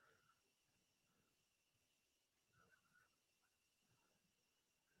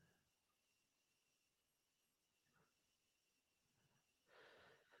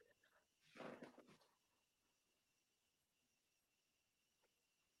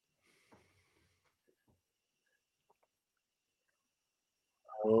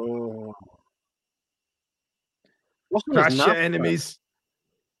 Oh. What's Crash your enemies.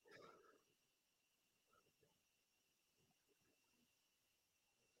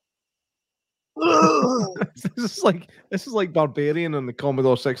 This is like Barbarian on the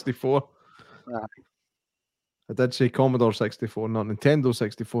Commodore 64. I did say Commodore 64, not Nintendo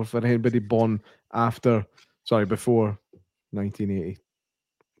 64 for anybody born before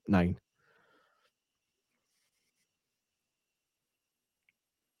 1989.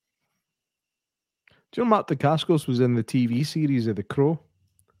 Do you know Mark Dacascos was in the TV series of The Crow?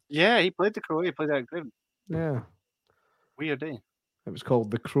 Yeah, he played the Crow. He played that good. Yeah. Weird, eh? It was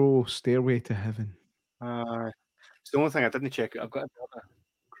called The Crow Stairway to Heaven. It's the only thing I didn't check. I've got another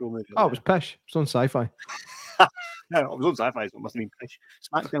Crow movie. Oh, it was pish. It was on Sci-Fi. No, it was on Sci-Fi, so it must have been pish.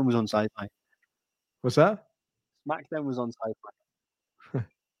 SmackDown was on Sci-Fi. What's that? SmackDown was on Sci-Fi.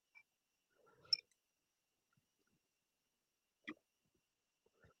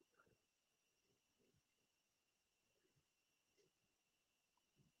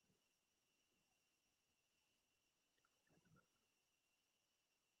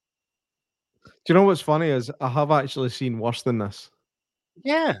 Do you know what's funny is I have actually seen worse than this.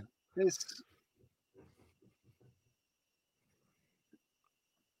 Yeah. It's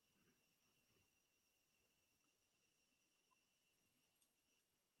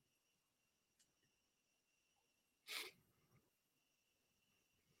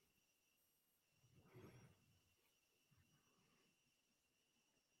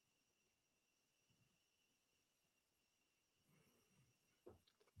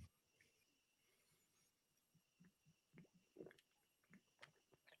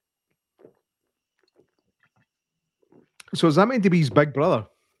So is that meant to be his big brother?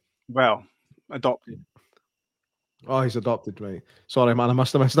 well, adopted. Oh, he's adopted, right? Sorry, man, I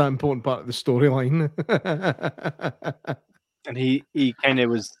must have missed that important part of the storyline. And he kind of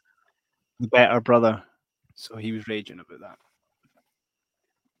was the better brother, so he was raging about that.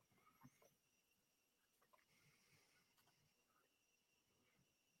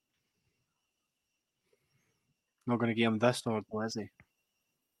 Not going to give him this sword, though, is he?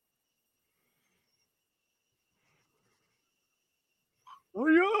 Oh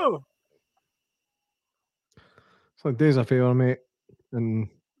yeah. So do us a favour, mate, and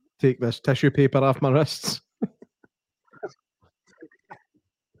take this tissue paper off my wrists.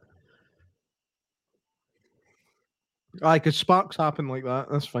 Aye, because sparks happen like that.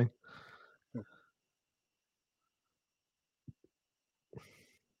 That's fine.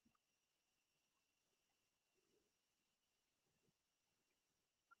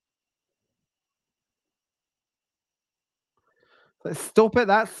 Stop it,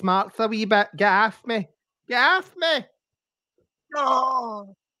 that smart's a wee bit. Get off me. Get off me.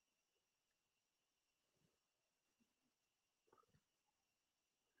 No.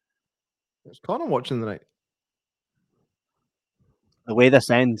 It's Connor watching the night. The way this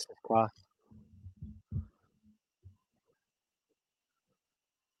ends is class.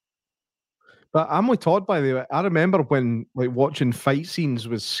 But I'm with Todd, by the way. I remember when like watching fight scenes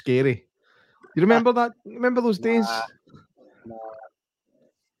was scary. You remember that? Remember those days?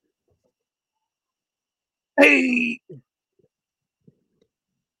 Hey.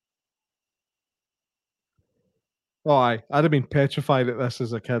 Oh, aye. I'd have been petrified at this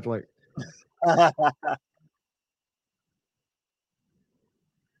as a kid. Like, because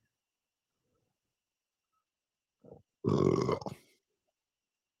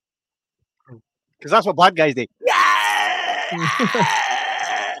that's what bad guys do.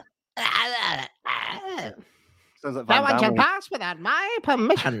 Sounds like Van Damme. pass without my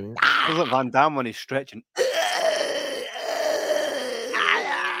permission. Sounds like Van Damme when he's stretching.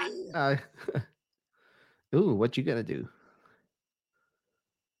 aye. Ooh, what you gonna do?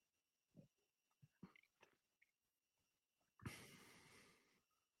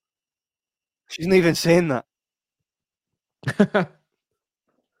 She's not even saying that.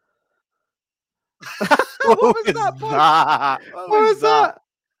 What was that, bud? What What was that?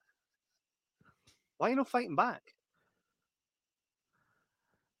 Why are you not fighting back?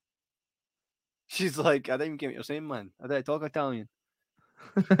 She's like, I didn't even get what you're saying, man. I didn't talk Italian.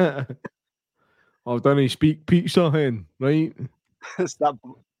 Oh, don't he speak pizza hen, right? It's that.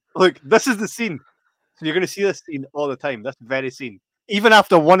 Look, this is the scene. So you're going to see this scene all the time. This very scene. Even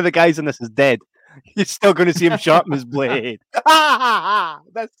after one of the guys in this is dead, you're still going to see him sharpen his blade.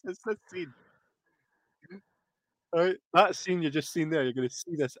 That's this scene. Right? That scene you just seen there, you're going to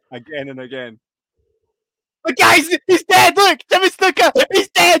see this again and again. Look, guys, he's dead. Look, Jimmy Snooker, he's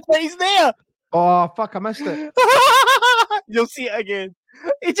dead, but he's there. Oh, fuck, I missed it. You'll see it again.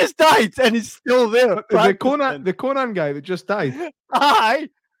 He just died and he's still there. The Conan guy that just died. Aye,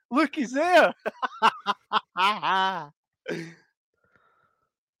 look, he's there.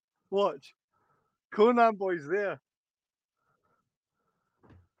 Watch. Conan boy's there.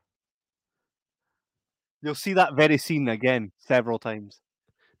 You'll see that very scene again several times.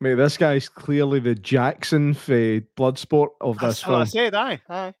 Mate, this guy's clearly the Jackson for Bloodsport of this That's what I film. said,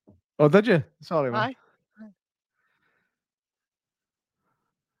 aye. Oh, did you? Sorry, man. Aye.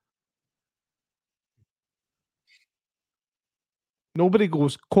 Nobody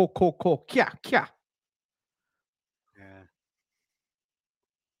goes ko, kya, kya. Yeah.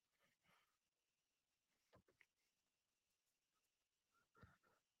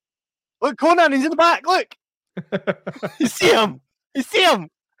 Look, Conan, he's in the back. Look. You see him. You see him.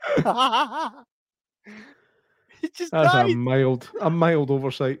 He just That's died. a mild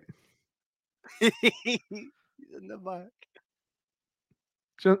oversight. He's in the back.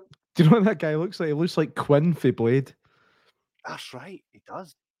 Do you know what that guy looks like? He looks like Quinn for Blade. That's right. He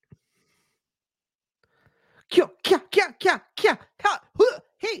does. Kya, kya, kya, kya, kya, ha, hu,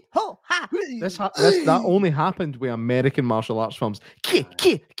 hey, ho, ha. That only happened with American martial arts films. Kya,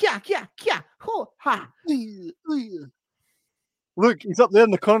 kya, kya, kya, kya, ho, ha. Look, he's up there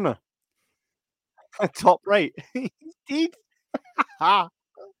in the corner. Top right. He's dead.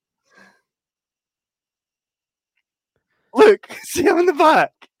 Look, see him in the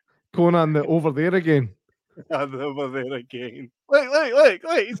back. Conan, the over there again. I'm over there again. Look,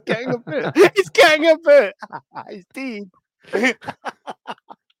 he's getting a bit. He's getting a bit. He's dead.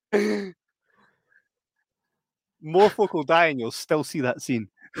 More folk will die and you'll still see that scene.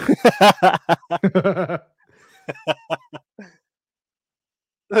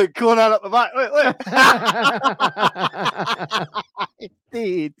 Look, Conan up the back. Look. He's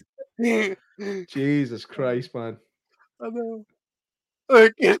dead. Jesus Christ, man. I know.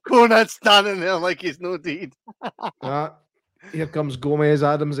 Look, Conan standing there like he's no deed. Here comes Gomez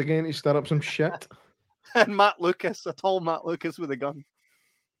Adams again to stir up some shit. And Matt Lucas, a tall Matt Lucas with a gun.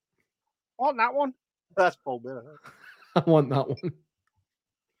 Want that one? That's Paul Bearer. I want that one.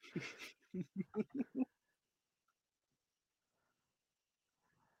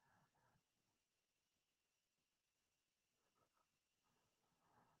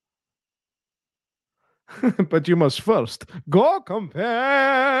 But you must first go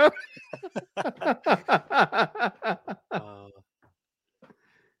compare.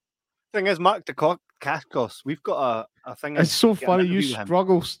 Thing is, Mark Dacascos, we've got a thing. It's so funny. You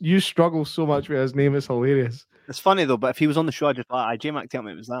struggle so much with his name. It's hilarious. It's funny though, but if he was on the show, I just thought, J-Mac told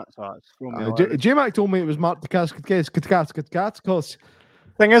me it was that. So it's thrown me J-Mac told me it was Mark Dacascos.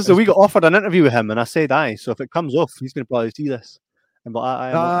 Thing is, though, we got offered an interview with him, and I said aye. So if it comes off, he's going to probably see this. And but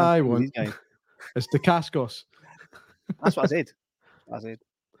I won't. It's Dacascos. That's what I said.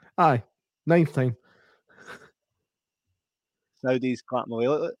 Aye, 9th time. Saudis clap my way.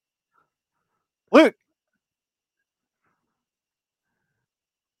 Look.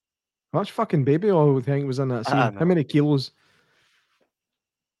 How much fucking baby oil do you think was in that scene? How many kilos?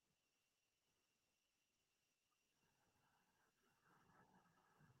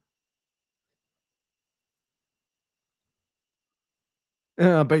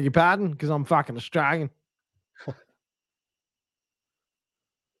 I beg your pardon, because I'm fucking Australian.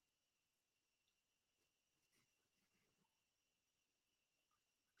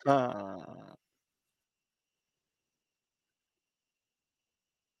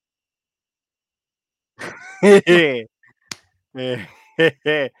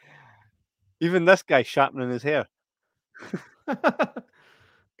 Even this guy sharpening his hair.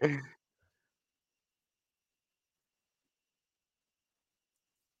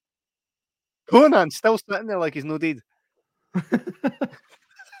 Conan still sitting there like he's no deed.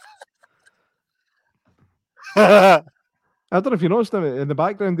 I don't know if you noticed him in the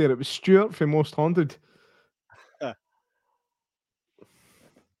background there. It was Stuart from Most Haunted.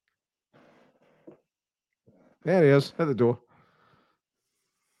 There he is, at the door.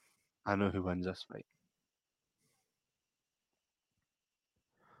 I know who wins this fight.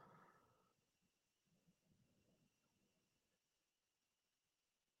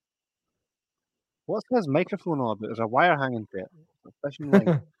 What's his microphone on about? There's a wire hanging to it. A fishing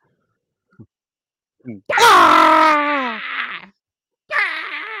line.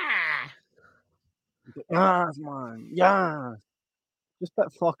 Yes, man. Yeah. Just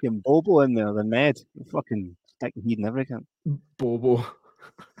put fucking Bobo in there, the Ned. Fucking stick the heat and everything. Bobo.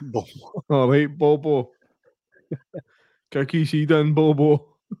 Bobo. All right, Bobo. Cookie she done, Bobo.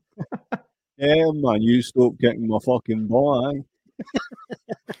 Yeah, man, you stop kicking my fucking ball, eh?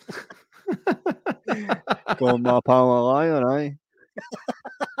 Call my pal a liar, eh?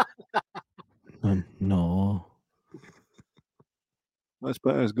 No. Let's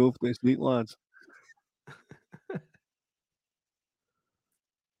better go for this sleep, lads.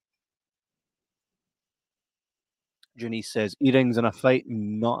 Janice says, earrings in a fight,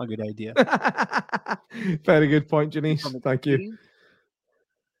 not a good idea. Very good point, Janice. Thank you.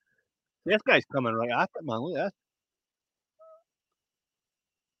 This guy's coming right at it, man. Look at this.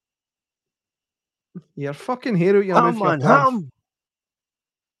 Your fucking hair out your mouth. Man, ham.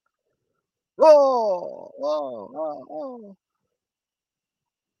 Oh.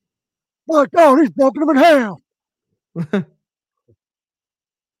 My God, he's broken him in half.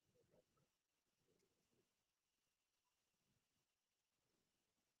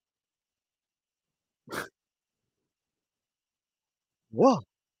 Whoa.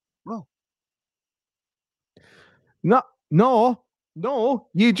 No.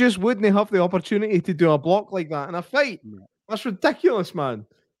 You just wouldn't have the opportunity to do a block like that in a fight. No. That's ridiculous, man.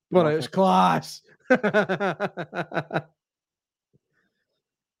 But it's class. I've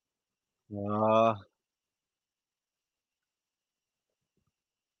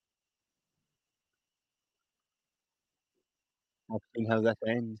seen how this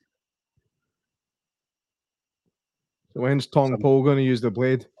ends. So when's Tong Some- Po going to use the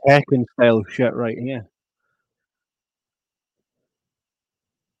blade? Tekken style shit right here.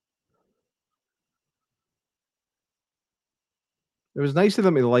 It was nice of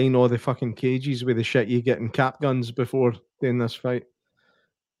them to line all the fucking cages with the shit you get in cap guns before doing this fight.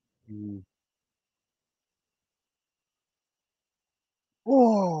 Mm.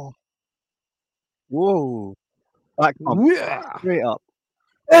 Whoa. Whoa. Back pump. Yeah. Straight up.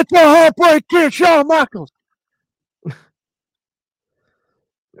 It's a heartbreak kid, Shawn Michaels.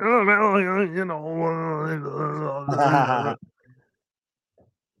 You know.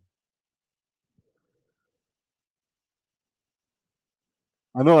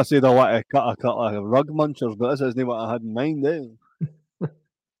 I know I said I want to cut a couple of rug munchers, but this isn't what I had in mind, eh?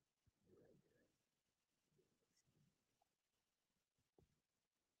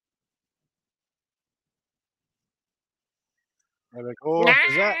 There we go.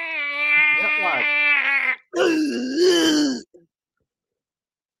 Is that? Lad?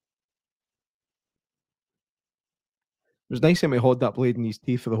 It was nice him to hold that blade in his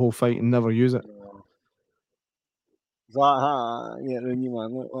teeth for the whole fight and never use it. Is that how? Yeah, then you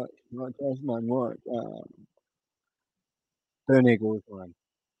man. Look, this man. Look. Down he goes, man.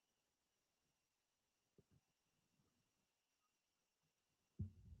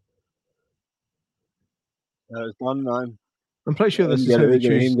 That was done, man. I'm pretty sure this is how they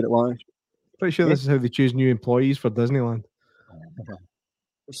choose. Pretty sure Yeah. this is how they choose new employees for Disneyland.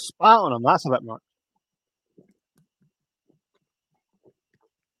 Spat on him. That's a bit much.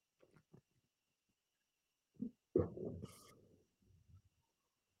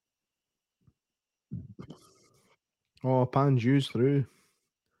 Oh, Panju's through.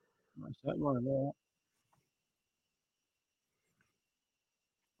 That's it, man. Yeah.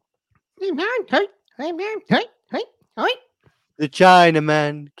 The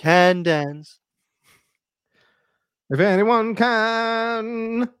Chinaman can dance. If anyone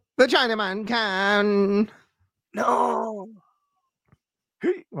can, the Chinaman can. No.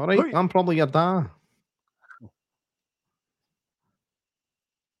 All right, I'm probably your dad.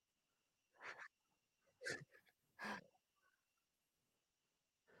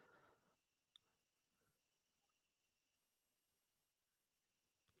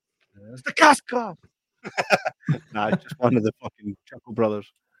 It's the Casca. Nah, it's just one of the fucking Chuckle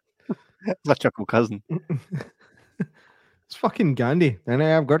brothers. It's a Chuckle cousin. It's fucking Gandhi. And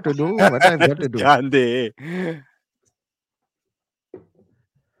I've got to do what I've got to do. Gandhi.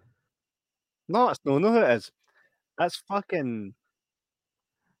 No, it's no who it is. That's fucking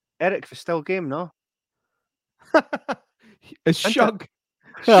Eric for Still Game, no? It's Isn't it? Shug.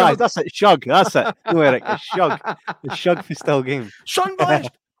 Aye, that's it, Shug. That's it. No, Eric, it's Shug. It's Shug for Still Game. Sunblast,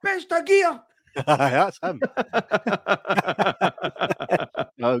 best of gear. Aye, that's him.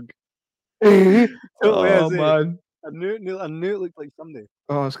 Shug. Oh, is he? man. I knew it looked like somebody.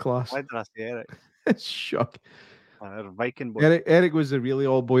 Oh, it's class. Why did I say Eric? It's Shug. Viking boy. Eric was the really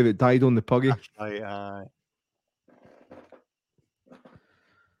old boy that died on the puggy. That's right, aye.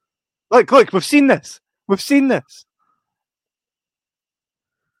 Look, we've seen this. We've seen this.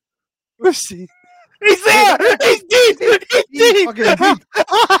 We've seen. He's there! He's dead! He's fucking dead! dead.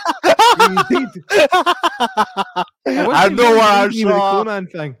 He's dead. I know what I believing you with the saw. Conan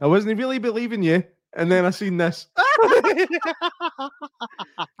thing. I wasn't really believing you, and then I seen this.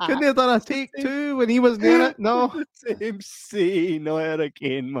 Couldn't they have done a take two when he was near it? No. Same scene, no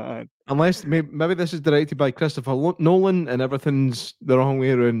hurricane, man. Unless maybe this is directed by Christopher Nolan and everything's the wrong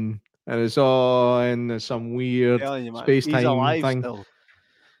way around, and it's all in some weird Telling you, man, space he's time alive thing. still.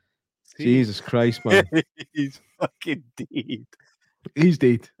 Jesus Christ, man. He's fucking dead. He's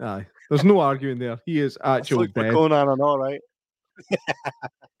dead. Aye. There's no arguing there. He is actually Look for dead. Conan and all right.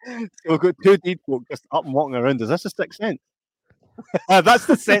 So we've got two dead folk just up and walking around. Is this a Sixth Sense? That's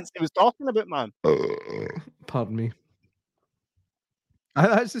the sense he was talking about, man. Pardon me.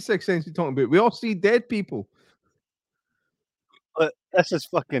 That's the Sixth Sense you're talking about. We all see dead people. But this is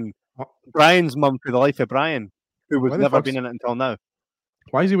fucking Brian's mum for the life of Brian, who was Why the never fuck's- been in it until now.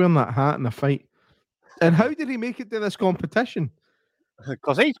 Why is he wearing that hat in a fight? And how did he make it to this competition?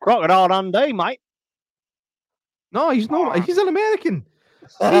 Because he's Crocodile Dundee, mate. No, he's not. He's an American.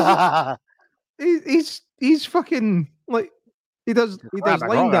 He's fucking like he does Grab a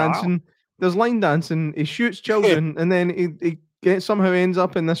line crocodile. dancing. There's line dancing. He shoots children, and then he somehow ends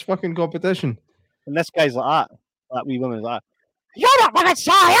up in this fucking competition. And this guy's like that. That wee woman's like, "You're not my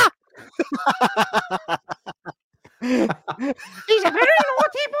Messiah!" He's a very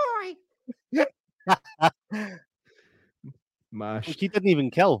naughty boy. Mash. He didn't even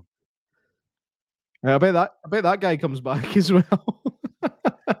kill. I bet that guy comes back as well.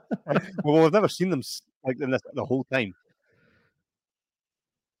 Well, we've never seen them like in this the whole time.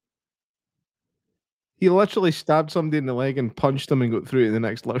 He literally stabbed somebody in the leg and punched them and got through to the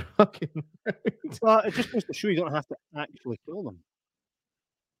next level. Fucking Well, it just goes to show you don't have to actually kill them.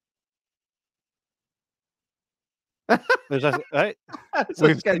 There's a right.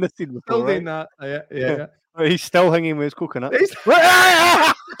 We've seen this scene before, still doing right? that. Yeah. Oh, he's still hanging with his coconut. Oh,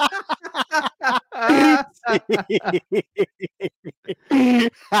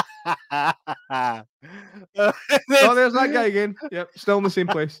 there's that guy again. Yep, still in the same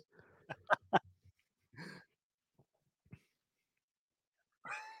place.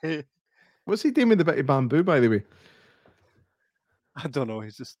 What's he doing with the bit of bamboo, by the way? I don't know.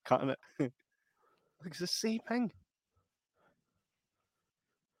 He's just cutting it. It's the same thing.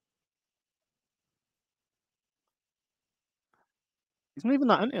 He's not even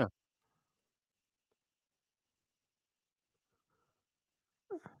that into her.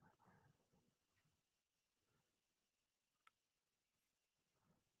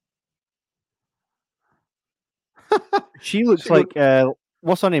 She looks like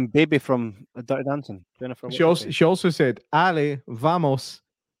what's her name? Baby from Dirty Dancing. Jennifer. She also said, "Ale, vamos."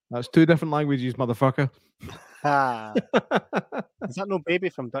 That's 2 different languages, motherfucker. Ah. Is that no Baby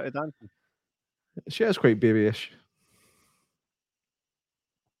from Dirty Dancing? She is quite babyish.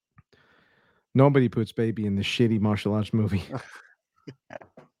 Nobody puts baby in the shitty martial arts movie.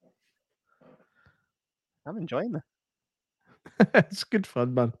 I'm enjoying it. It's good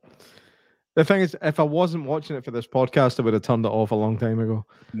fun, man. The thing is, if I wasn't watching it for this podcast, I would have turned it off a long time ago.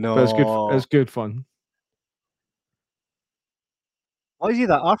 No, but it's good. It's good fun. Why is he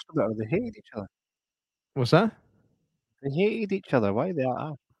that arsed about it? They hated each other. What's that? They hated each other. Why are they that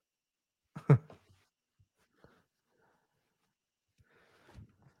arsed?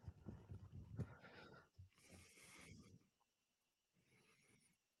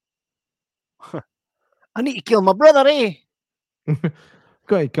 I need to kill my brother, eh?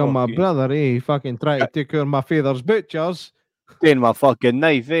 Gotta kill my Okay. brother, eh? Fucking try to take care of my father's butchers. Taking my fucking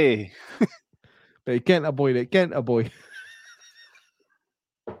knife, eh? But he can't avoid it, can't avoid.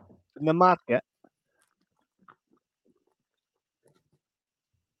 In the market.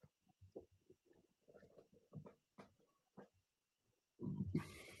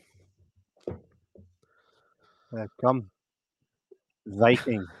 Come.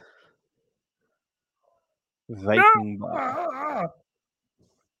 Viking. Viking.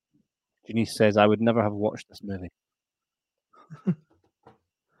 Janice says, I would never have watched this movie.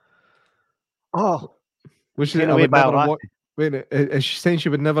 Oh. Which Taken I away would by never a have rat. Wait, is she saying she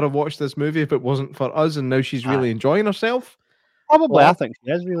would never have watched this movie if it wasn't for us and now she's really enjoying herself? Probably, Or- I think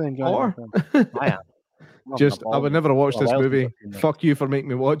she is really enjoying Or it. I am. Loving just, the I would ball. never have watched Well, this else movie. we've seen that. Fuck you for making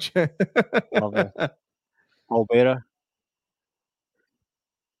me watch it. Lovely. Paul Bearer.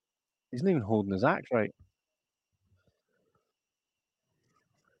 He's not even holding his axe right.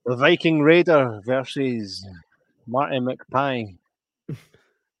 The Viking Raider versus Marty McPie.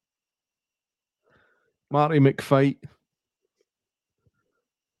 Marty McFight.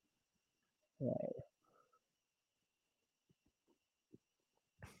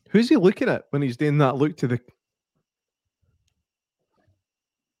 Who's he looking at when he's doing that look to the...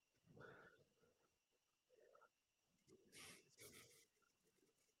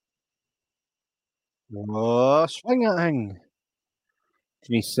 Oh, swing that thing.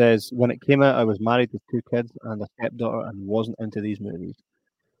 Janice says, when it came out, I was married with 2 kids and a stepdaughter and wasn't into these movies.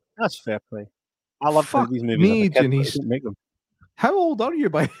 That's fair play. I love Fuck these movies. me, as a kid, but I Janice. didn't make them. How old are you,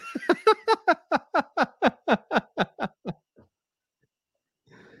 by?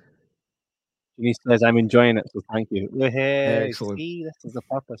 Janice says, I'm enjoying it, so thank you. Hey, Excellent. see, this is the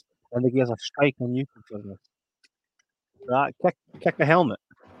purpose. And the gears are strike on you for this. Right, kick the helmet.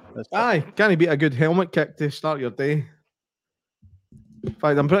 Aye, can't beat a good helmet kick to start your day. In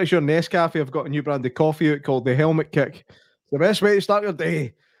fact, I'm pretty sure Nescafe have got a new brand of coffee out called the Helmet Kick. It's the best way to start your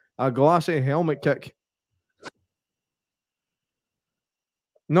day. A glassy helmet kick.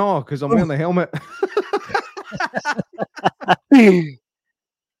 No, because I'm wearing the helmet.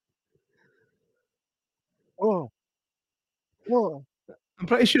 Oh. Oh. I'm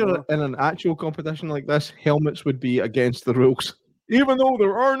pretty sure in an actual competition like this, helmets would be against the rules. Even though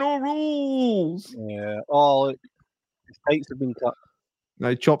there are no rules. Yeah. Oh, look. His tights have been cut.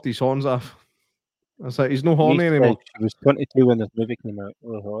 I chopped his horns off. I was like, he's no horny Janice anymore. said she was 22 when this movie came out.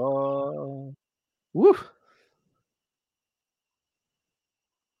 Oh. Woo.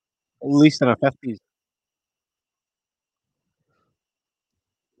 At least in her 50s. She's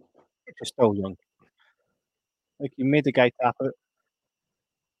still young. Like, you made the guy tap out.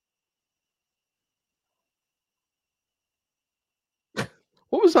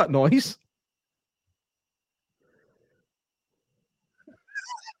 What was that noise?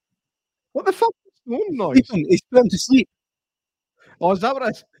 What the fuck is snoring noise. He's put him to sleep. Oh, is that what it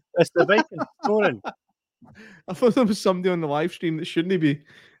is? It's the Viking snoring. I thought there was somebody on the live stream that shouldn't be.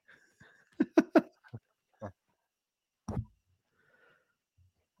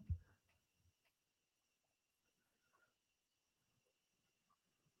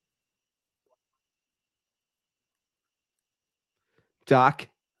 Jack.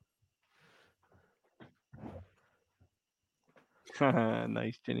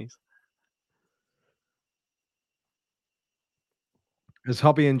 Nice, Jenny's. Is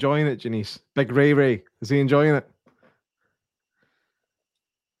hubby enjoying it, Janice? Big Ray. Is he enjoying it?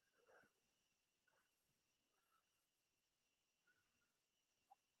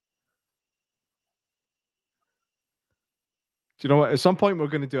 Do you know what? At some point, we're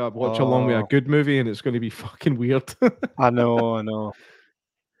going to do a watch along with a good movie, and it's going to be fucking weird. I know.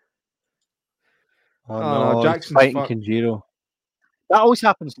 Oh, no, no, Jackson's fighting fuck- Kenjiro. That always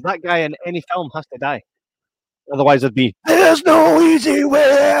happens. That guy in any film has to die. Otherwise, it'd be there's no easy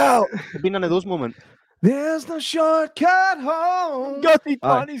way out. There'd be none of those moments. There's no shortcut home. Gutty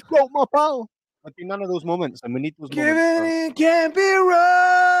Aye. Tony's got my pal. There'd be none of those moments, and we need those Giving moments. it can't be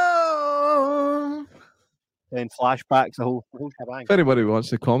wrong. Then flashbacks, the whole shebang. If anybody wants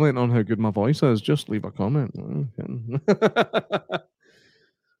to comment on how good my voice is, just leave a comment.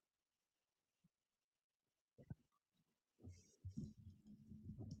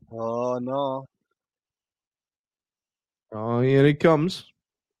 Oh no! Oh, here he comes.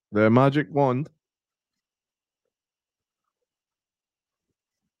 The magic wand.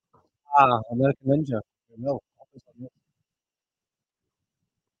 American Ninja. No.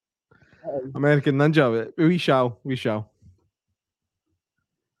 American Ninja. We shall.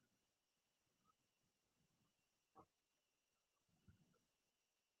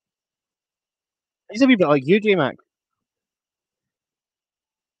 He's a wee bit like you, J-Mac.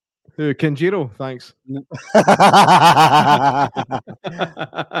 Who? Kenjiro, thanks.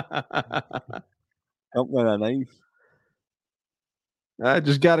 Up with a knife. I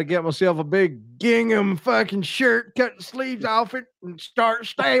just got to get myself a big gingham fucking shirt, cut the sleeves off it, and start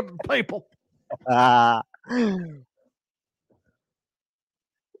stabbing people. And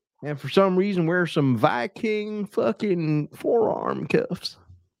for some reason, wear some Viking fucking forearm cuffs.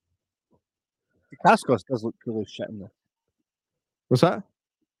 The Cascos does look cool as shit in this. What's that?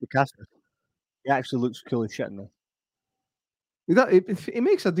 The Cascos. He actually looks cool as shit in this. It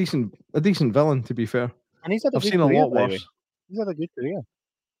makes a decent villain, to be fair. And he's had a I've good seen a career, lot by the way. worse. He's had a good career.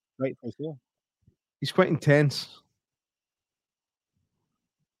 Right for sure. He's quite intense.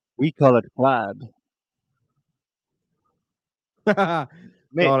 We call it plaid.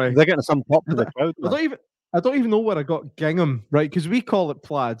 Mate, Sorry. they're getting some pop to the crowd. I don't even know where I got gingham, right? Because we call it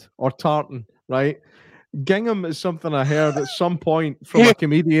plaid or tartan, right? Gingham is something I heard at some point from a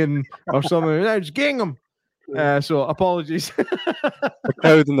comedian or something. It's gingham. So apologies. The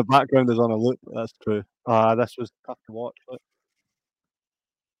crowd in the background is on a loop. That's true. This was tough to watch. Look.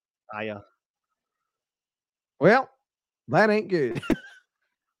 Yeah. Well, that ain't good.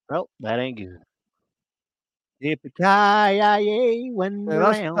 Well, that ain't good. Yippee-ki-yay, when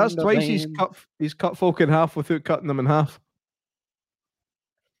That's the twice band. he's cut folk in half without cutting them in half.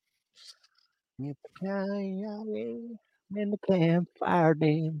 Yippee-ki-yay, when the campfire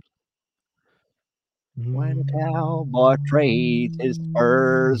dance. When a cowboy trades his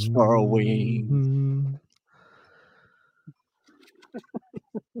spurs for wings.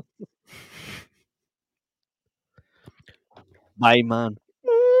 Bye, man.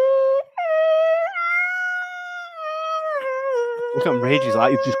 Look at him rage. He's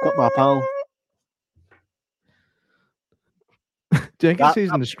like, you've just cut my pal. Do you think That- it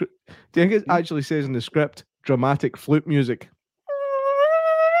says in the script? Do you think it actually says in the script dramatic flute music?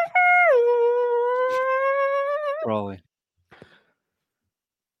 Probably.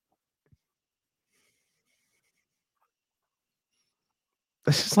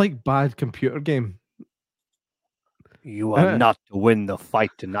 This is like bad computer game. You are not to win the fight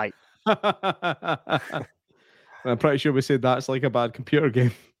tonight. I'm pretty sure we said that's like a bad computer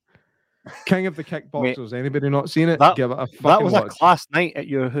game. King of the Kickboxers. Anybody not seen it? That- Give it a fucking That was a watch. class night at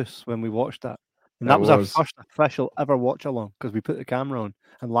your house when we watched that. And It that was our was. first official ever watch along because we put the camera on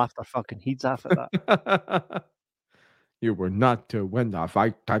and laughed our fucking heads off at that. You were not to win the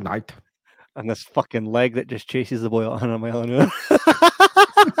fight tonight. And this fucking leg that just chases the boy out on a mile an hour.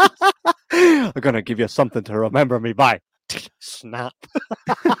 I'm gonna give you something to remember me by. Snap.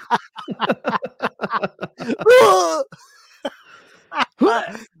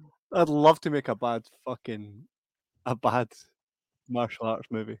 I'd love to make a bad martial arts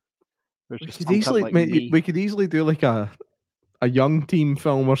movie. There's We just could some cunt easily, like mate, me. we could easily do like a a young team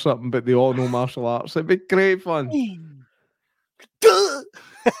film or something, but they all know martial arts. It'd be great fun.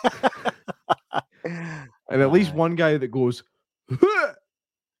 And at least one guy that goes,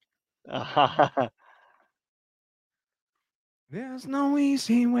 there's no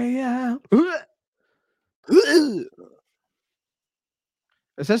easy way out.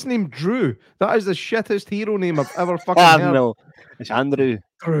 Is his name Drew? That is the shittest hero name I've ever fucking heard. No, it's Andrew.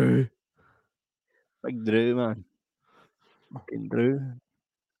 Drew. Big Drew, man. Fucking Drew.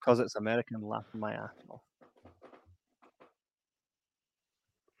 Because it's American, laughing my ass off.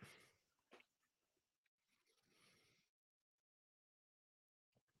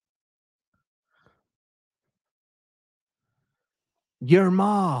 Your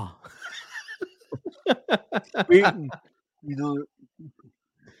ma. You know,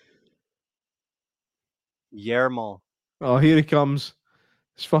 Yermal. Oh, here he comes.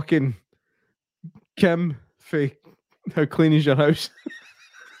 It's fucking Kim fake. How clean is your house?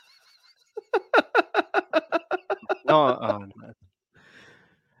 No,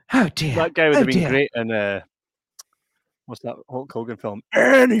 How dare that guy would have been dare. great in what's that Hulk Hogan film?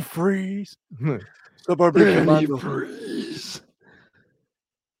 Antifreeze. Suburban Commando.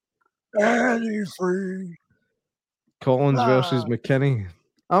 Antifreeze. Collins versus McKinney.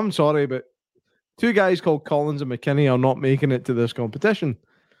 I'm sorry, but two guys called Collins and McKinney are not making it to this competition.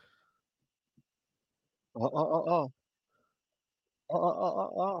 I'm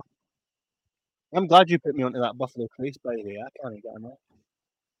glad you put me onto that Buffalo Trace, by the way. I can't get enough.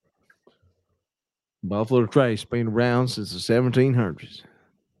 Buffalo Trace been around since the 1700s.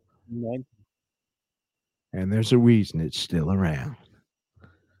 And there's a reason it's still around.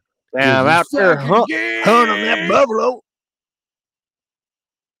 Damn, out there hunting that buffalo.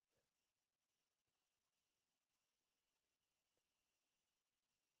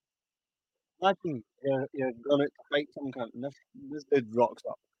 Imagine you're going to fight some cunt, and this dude rocks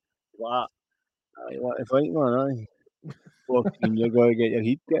up. Like, aye, what a fight, man, aye. Fucking, you're going to get your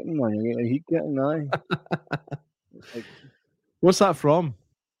heat getting, man. You get your heat getting, aye. Like, what's that from?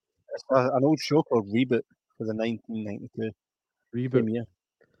 It's an old show called Reboot for the 1992. Reboot. Yeah.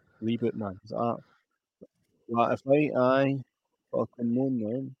 Reboot, man. It's that. What a fight, aye. Fucking moon,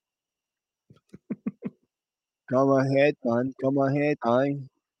 man. Come ahead, man. Come ahead, aye.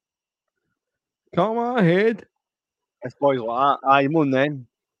 Come ahead. This boy's like that. Aye, moon then.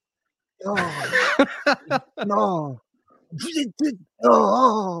 No. No.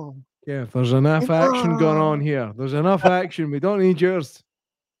 No. Yeah, there's enough action going on here. There's enough action. We don't need yours.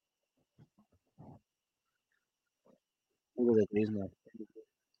 Look at the days, man.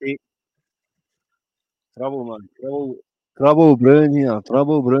 See? Trouble, man. Trouble brewing here.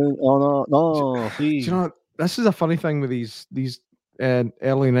 Trouble brewing. Oh, no. See. Do you know what? This is a funny thing with these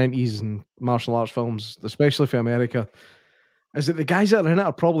early 90s and martial arts films, especially for America, is that the guys that are in it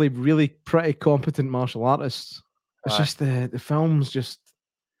are probably really pretty competent martial artists. It's just the films just...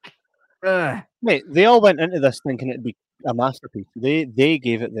 Mate, they all went into this thinking it'd be a masterpiece. They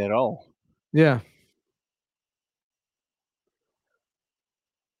gave it their all. Yeah.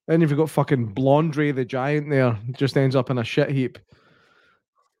 Then you've got fucking Blondre the Giant there, just ends up in a shit heap.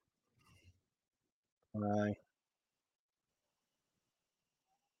 Aye.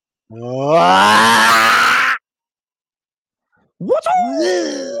 What?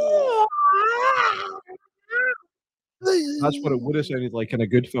 That's what it would have sounded like in a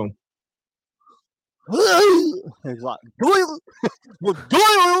good film. It's like, Doyle!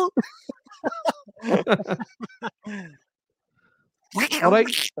 Doyle! All right,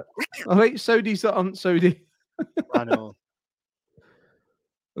 Saudis that aren't Saudi. I know.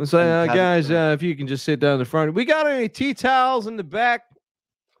 And so, guys, if you can just sit down in the front. We got any tea towels in the back?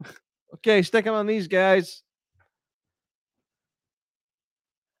 Okay, stick them on these guys.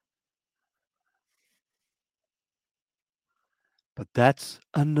 But that's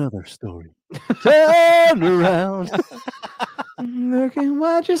another story. Turn around. Look at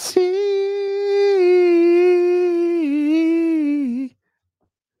what you see.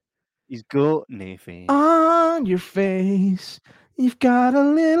 He's got nothing. On your face, you've got a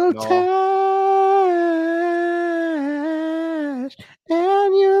little touch,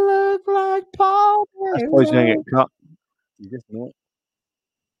 and you look like Paul. That's why he's going to get cut. You just know it.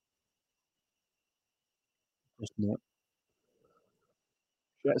 Just know it.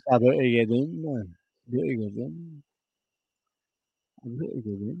 That's about to get in, man. About to get in. About to get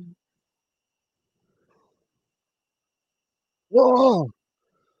in. Whoa!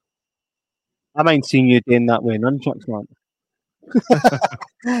 I mind seeing you doing that way nunchucks, man.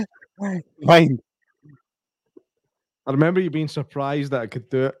 Mind. I remember you being surprised that I could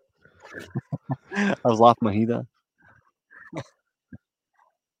do it. I was laughing my head off.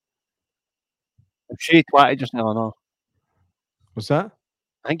 sure you twatted yourself or not. What's that?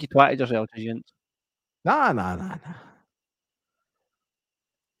 I think you twatted yourself because you didn't. Nah.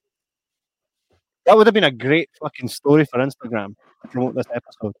 That would have been a great fucking story for Instagram to promote this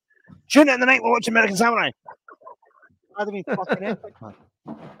episode. Tune in tonight, we'll watch American Samurai. That would have been fucking epic, man.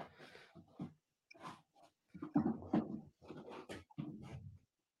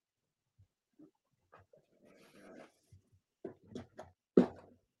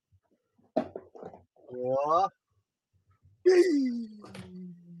 What?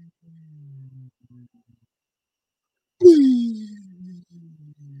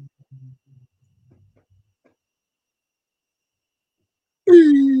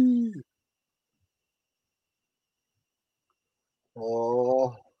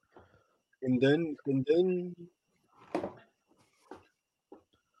 Oh, and then.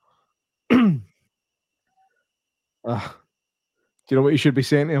 Do you know what you should be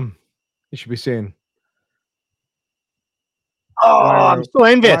saying to him? You should be saying, Oh, I'm so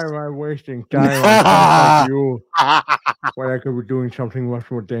envious. why am I wasting time on stuff like you when I could be doing something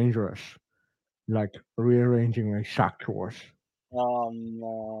much more dangerous, like rearranging my sock drawers? Oh,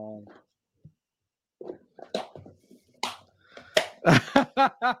 no.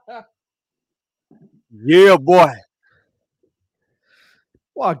 Yeah, boy.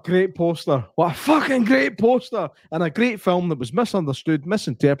 What a great poster. What a fucking great poster. And a great film that was misunderstood,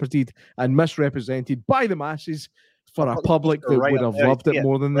 misinterpreted, and misrepresented by the masses for a public that right would up have there, loved you it see it,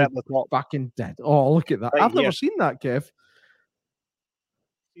 more than right they up the top. fucking did. Oh, look at that. Right I've never here. seen that, Kev.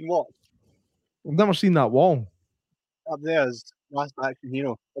 See what? I've never seen that wall. Up there is Last Action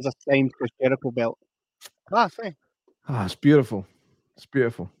Hero. There's a signed Chris Jericho belt. Ah, fine. Ah, it's beautiful. It's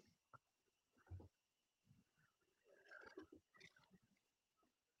beautiful.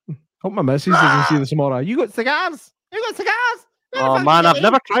 Hope my missus doesn't see this tomorrow. You got cigars? You got cigars? Oh man, I've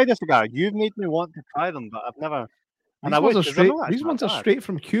never tried a cigar. You've made me want to try them, but I've never. And These I ones, would, are 'cause I know straight, that's these not ones are bad. straight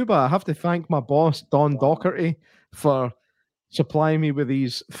from Cuba. I have to thank my boss, Don Docherty, for supplying me with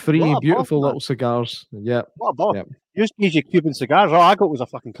these three What a boss, beautiful man. little cigars. Yep. What a boss. Yep. You used to use your Cuban cigars. All I got was a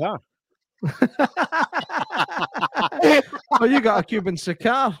fucking car. Oh, you got a Cuban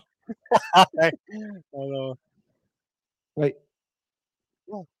cigar. I know. Right.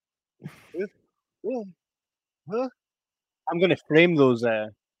 I'm going to frame those.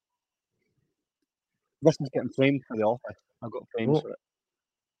 This is getting framed for the office. I've got frames Oh. for it.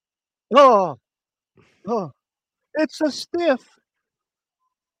 Oh, it's a stiff.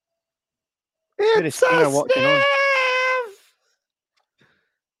 It's a watching on. stiff!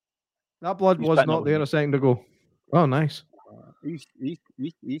 That blood He's was spitting not up there with a second ago. Oh, nice. East.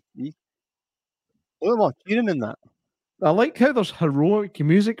 Look at more cheering in that. I like how there's heroic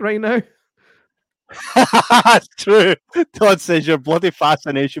music right now. That's true. Todd says your bloody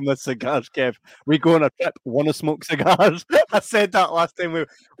fascination with cigars, Kev. We go on a trip, want to smoke cigars. I said that last time.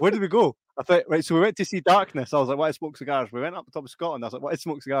 Where did we go? I thought, right, so we went to see Darkness. I was like, why smoke cigars? We went up the top of Scotland. I was like, why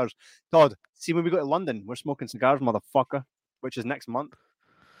smoke cigars? Todd, see, when we go to London, we're smoking cigars, motherfucker, which is next month.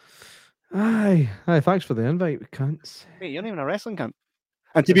 Aye, thanks for the invite, cunts. Mate, you're not even a wrestling cunt.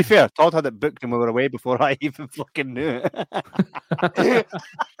 And to be fair, Todd had it booked and we were away before I even fucking knew it.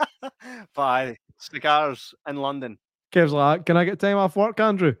 But aye, cigars in London. Kev's like, can I get time off work,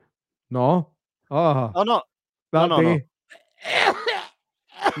 Andrew? No. Oh, Oh, no. that no, day.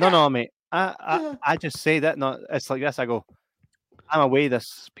 No, mate. I just say that. No, it's like this. I go, I'm away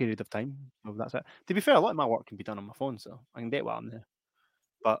this period of time. So that's it. To be fair, a lot of my work can be done on my phone, so I can do it while I'm there.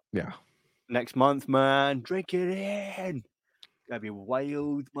 But Yeah. next month, man, drink it in. Gotta be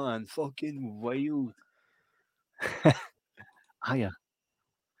wild, man. Fucking wild. Hiya.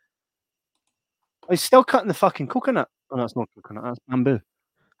 Oh, he's still cutting the fucking coconut. Oh, no, it's not coconut. That's bamboo.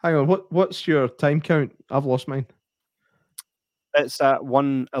 Hang on, what's your time count? I've lost mine. It's at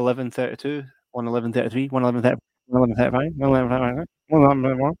 1:11:32, 1:11:33, 1:11:30, 1:11:35, 1:11:35,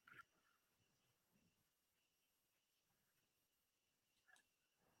 1:11:35.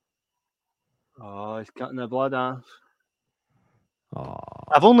 Oh, he's cutting the blood off. Oh.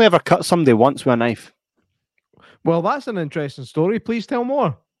 I've only ever cut somebody once with a knife. Well, that's an interesting story. Please tell more.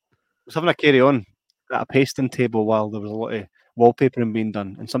 I was having a carry on at a pasting table while there was a lot of wallpapering being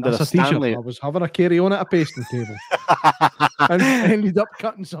done, and somebody That's had a a t-shirt. Stanley. I was having a carry on at a pasting table and ended up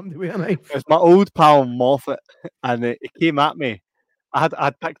cutting somebody with a knife. It's my old pal Moffat, and he came at me.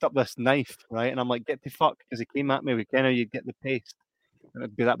 I'd picked up this knife, right, and I'm like, "Get the fuck!" Because he came at me with kind of you get the paste, and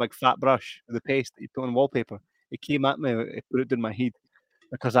it'd be that big fat brush with the paste that you put on wallpaper. He came at me, he put it down my head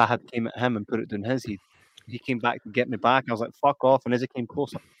because I had came at him and put it down his head. He came back to get me back. I was like, "Fuck off!" And as he came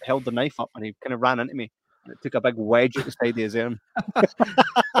closer, I held the knife up, and he kind of ran into me. It took a big wedge at the side of his arm.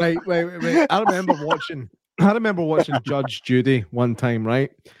 Right. I remember watching Judge Judy one time,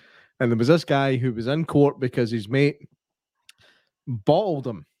 right? And there was this guy who was in court because his mate bottled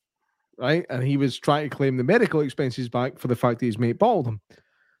him, right? And he was trying to claim the medical expenses back for the fact that his mate bottled him.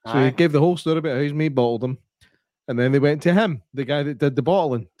 So he gave the whole story about how his mate bottled him. And then they went to him, the guy that did the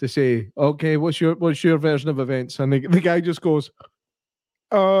bottling, to say, okay, what's your version of events? And the guy just goes,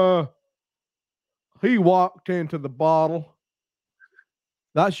 he walked into the bottle.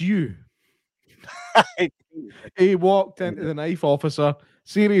 That's you. He walked into the knife officer.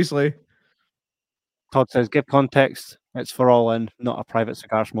 Seriously. Todd says, give context. It's for all in, not a private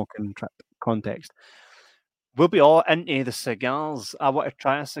cigar smoking trip. Context. We'll be all into the cigars. I want to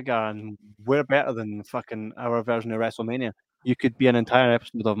try a cigar, and we're better than fucking our version of WrestleMania. You could be an entire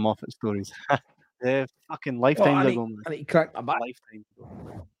episode of Moffat Stories. The fucking lifetimes ago. I need to crack my back. Lifetime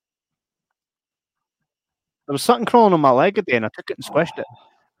ago. There was something crawling on my leg again. And I took it and squished it.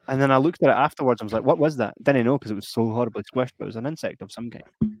 And then I looked at it afterwards. I was like, what was that? Didn't know because it was so horribly squished, but it was an insect of some kind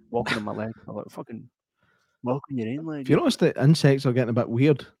walking on my leg. I was like, fucking walking your own leg. Have you noticed that insects are getting a bit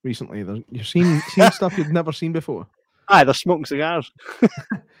weird recently? You've seen stuff you've never seen before. Aye, they're smoking cigars.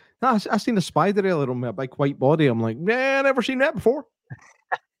 No, I seen a spider earlier on my big white body. I'm like, yeah, I never seen that before.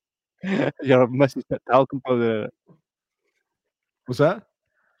 Your missus put talcum powder on it. What's that?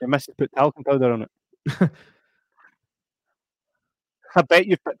 Your missus put talcum powder on it. I bet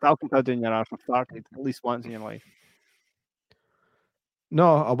you've put talcum powder in your arse and farted at least once in your life.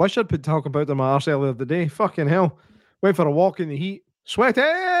 No, I wish I'd put talcum powder in my arse earlier the day. Fucking hell. Went for a walk in the heat. Sweaty!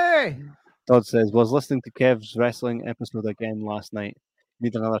 Todd says, was listening to Kev's wrestling episode again last night.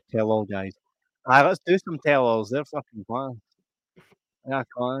 Need another tell-all, guys. Aye, let's do some tell-alls. They're fucking class. Yeah,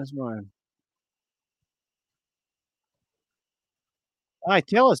 class, man. Aye,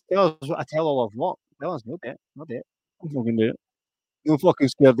 tell us what a tell-all of what? Tell us, no bet. I'm fucking do it. No fucking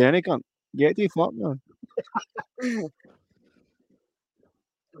scared of any cunt. Get the fuck, man.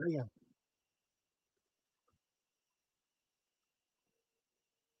 Yeah.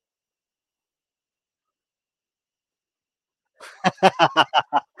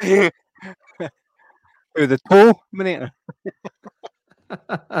 Who, the Terminator?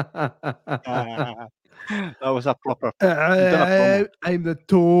 That was a proper. I'm the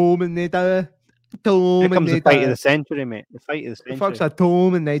Terminator. Here comes the fight of the century, mate. The fight of the century. The fuck's a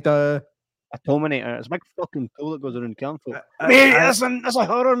Terminator? A Terminator. It's a big fucking tool that goes around killing folk. Mate, that's a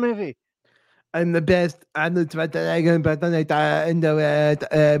horror movie. I'm the best. I'm the Terminator in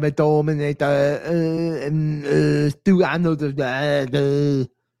the Terminator. Stu Arnold of the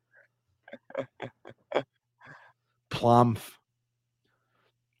Plamf.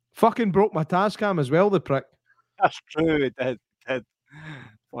 Fucking broke my Tascam as well, the prick. That's true, it did.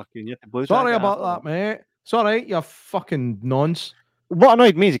 Fucking, you have to blue. Sorry about that, mate. It's alright, you fucking nonce. What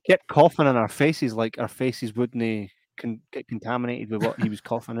annoyed me is he kept coughing in our faces like our faces wouldn't get contaminated with what he was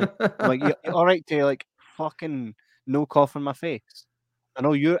coughing at. Like, you're alright to, like, fucking no cough in my face. I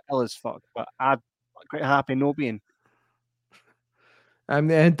know you're ill as fuck, but I'm quite happy no being. I'm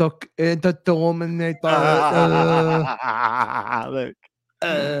the Terminator.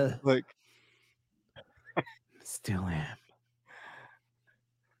 Look. Still am.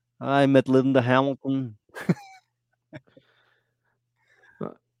 Hi, Midlinda Hamilton.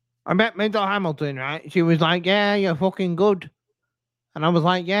 I met Linda Hamilton, right? She was like, yeah, you're fucking good. And I was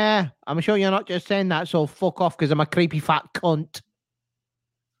like, yeah, I'm sure you're not just saying that, so fuck off because I'm a creepy fat cunt.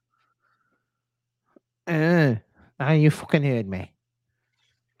 You fucking heard me.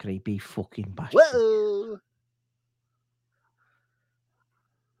 Creepy fucking bastard. Whoa!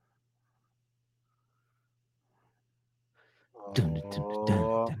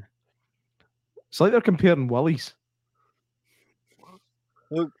 Dun. It's like they're comparing Willies.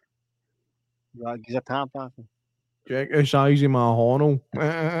 Look. He's a tap off. Check the size of my horn.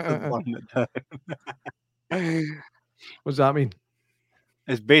 What's that mean?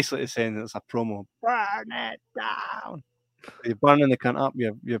 It's basically saying that it's a promo. Burn it down. You're burning the cunt up.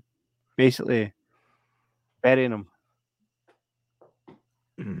 You're basically burying him.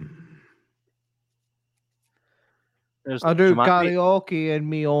 I do karaoke in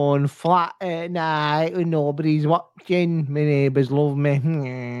my own flat at night when nobody's watching. My neighbours love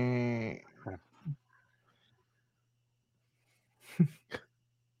me.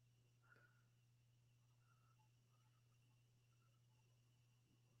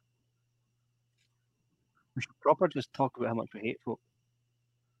 We should proper just talk about how much we hate folk.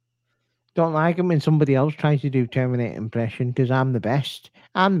 Don't like it when somebody else tries to do Terminator impression because I'm the best.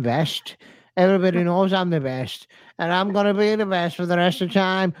 I'm the best. Everybody knows I'm the best, and I'm gonna be the best for the rest of the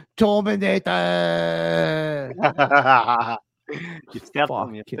time. Terminator. You start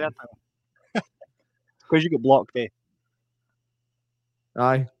them, you Fucking- start them. Because you get blocked, eh?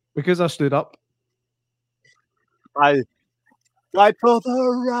 Aye, because I stood up. I fight for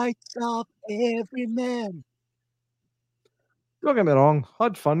the rights of every man. Don't get me wrong,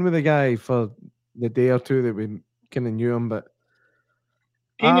 had fun with the guy for the day or two that we kind of knew him, but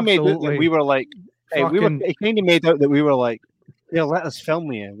Kind of made out that absolutely we were like, hey, fucking. he kind of made out that we were like, yeah, let us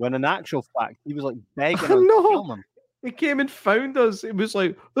film you. When in actual fact, he was like begging us to No. film him. He came and found us. It was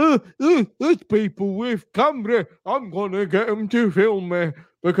like, there's people with camera. I'm gonna get him to film me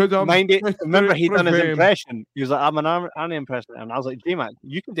because I'm. Remember, he done his desperate for fame." impression. He was like, I'm an Arnie impression. And I was like, J-Mac,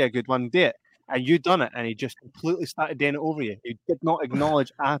 you can do a good one, do it. And you done it. And he just completely started doing it over you. He did not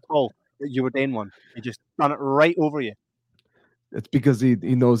acknowledge at all that you were doing one. He just done it right over you. It's because he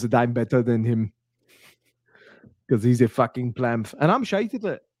knows that I'm better than him. Because he's a fucking plamp. And I'm shite at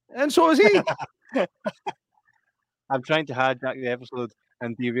it. And so is he. I'm trying to hijack the episode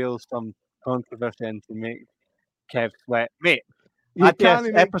and derail some controversy and to make Kev sweat. Mate, You I do can't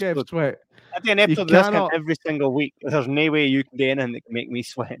an make Kev episode. sweat. I do an episode of this kind cannot- every single week. There's no way you can do anything that can make me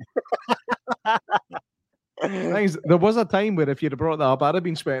sweat. Things, there was a time where if you'd have brought that up, I'd have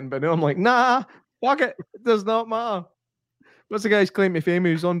been sweating, but now I'm like, nah, fuck it. It does not matter. What's the guy's claim to fame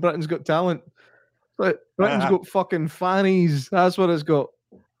who's on Britain's Got Talent? But Britain's got fucking fannies. That's what it's got.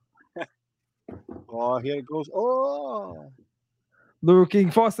 Oh, here it goes. Oh.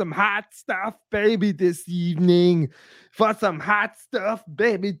 Looking for some hot stuff, baby, this evening. For some hot stuff,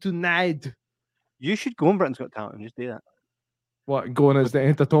 baby, tonight. You should go on Britain's Got Talent and just do that. What, going as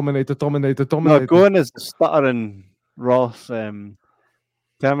the Terminator? No, going as the stuttering Ross Terminator.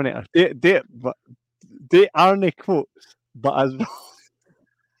 Do Arnie quotes, but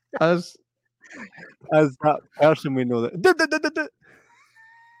As as that person we know that.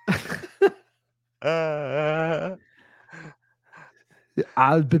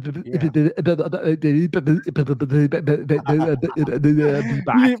 I'll be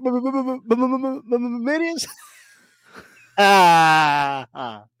back. Millions. Got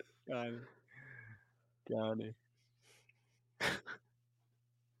it.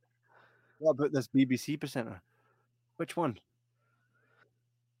 What about this BBC presenter? Which one?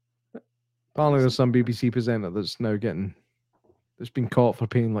 Apparently, there's some BBC presenter that's now that's been caught for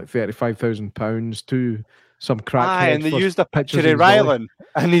paying like £35,000 to some crackhead. Aye, and they for used a pictures picture of his belly. Rylan,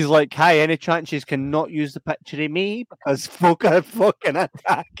 and he's like, "Hi, any chance you cannot use the picture of me because folk are fucking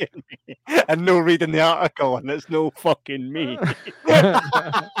attacking me and no reading the article, and it's no fucking me."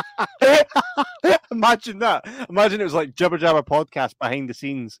 Imagine that. Imagine it was like Jibber Jabber podcast behind the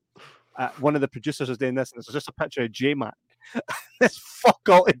scenes. One of the producers was doing this, and it's just a picture of J-Mac. It's fuck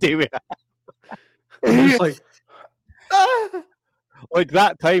all to do with it. It's like, like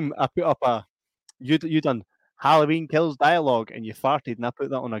that time I put up you done Halloween Kills dialogue and you farted and I put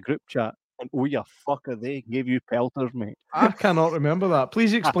that on a group chat and oh you fucker, they gave you pelters, mate. I cannot remember that.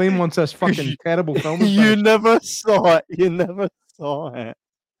 Please explain once this fucking terrible film is You finished. never saw it. You never saw it.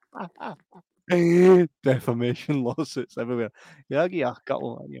 Defamation lawsuits everywhere. Yeah, I'll give you a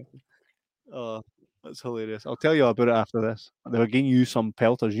couple of you. Oh, that's hilarious. I'll tell you about it after this. They were giving you some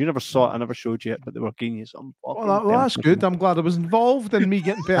pelters. You never saw it. I never showed you it, but they were giving you some. Well, that's good. I'm glad I was involved in me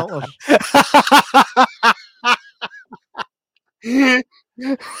getting pelters.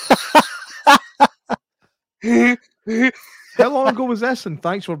 How long ago was this? And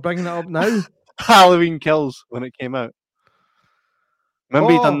thanks for bringing it up now. Halloween Kills when it came out.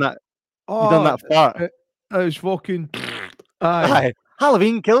 Remember you done that? You done that fart. I was fucking. Aye.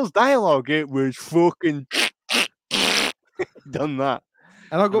 Halloween Kills dialogue. It was fucking done that.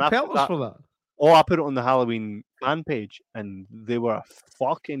 And I And I got put pelters that- for that. Oh, I put it on the Halloween fan page, and they were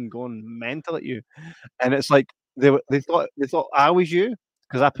fucking going mental at you. And it's like they thought I was you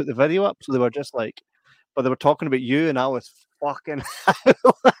because I put the video up, so they were just like, but they were talking about you, and I was fucking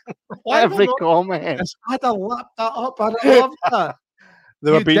every comment. I'd have lapped that up. I'd have loved that. They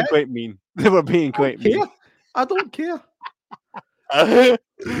were You being did? quite mean. They were being quite mean. I don't care.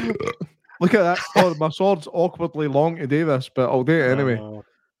 Look at that. Oh, my sword's awkwardly long to do this, but I'll do it anyway.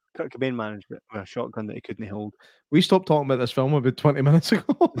 Kurt Cobain managed it with a shotgun that he couldn't hold. We stopped talking about this film about 20 minutes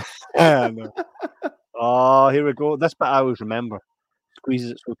ago. No. Oh, here we go. This bit I always remember.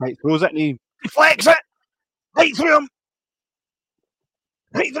 Squeezes it so tight, throws it, and he deflects it right through him.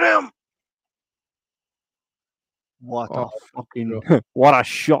 Right through him. What a fucking what a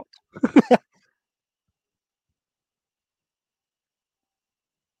shot.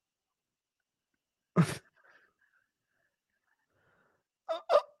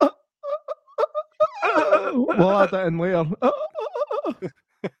 We'll add that in later.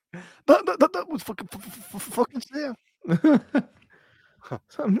 That was fucking there.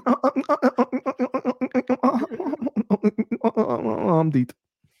 I'm dead.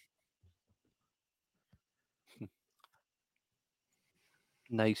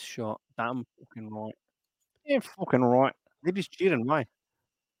 Nice shot. Damn fucking right. Yeah, fucking right. They're just cheering, why?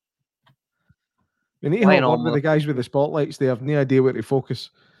 We need to Lying have on word with the guys with the spotlights. They have no idea where to focus.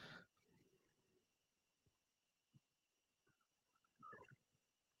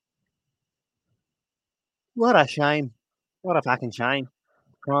 What a shame. What a fucking shame.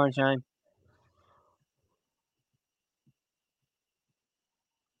 Come on, shame.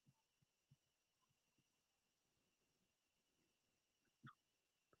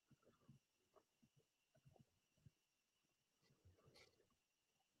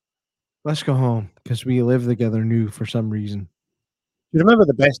 Let's go home because we live together now for some reason. You remember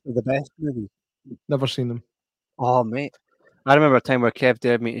the best of the best movies? Never seen them. Oh, mate. I remember a time where Kev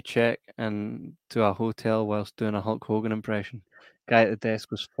dared me to check and to a hotel whilst doing a Hulk Hogan impression. Guy at the desk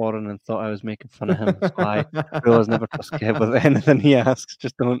was foreign and thought I was making fun of him. So I realised never trust Kev with anything he asks.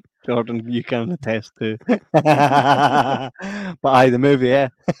 Just don't, Jordan. You can attest to. But aye, the movie, yeah.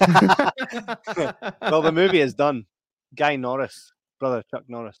 Well, the movie is done. Guy Norris, brother Chuck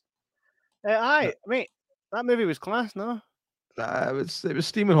Norris. Aye, mate. That movie was class, no? It was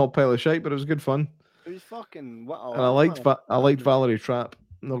steaming hot pile of shite, but it was good fun. It was fucking. What And I liked Valerie Trapp.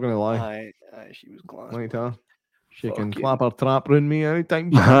 Not gonna lie. Aye, she was class. Liked her. She can Fucking- clap her trap round me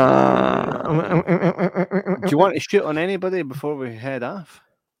anytime. Do you want to shoot on anybody before we head off?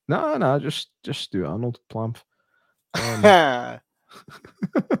 No, just do Arnold Plamp. You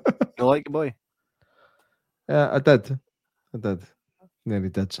like it, boy? Yeah, I did. Nearly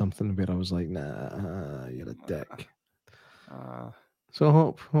did something where I was like, nah, you're a dick. So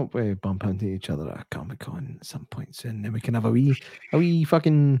hope we bump into each other at Comic-Con at some point soon, and we can have a wee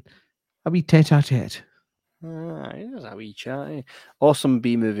tete-a-tete. It's a wee chat. Awesome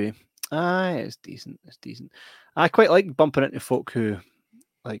B movie. It's decent. It's decent. I quite like bumping into folk who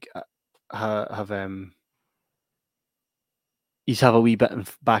like have he's have a wee bit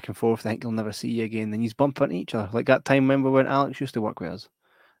of back and forth. I think he'll never see you again. Then he's bumping into each other. Like that time, remember when Alex used to work with us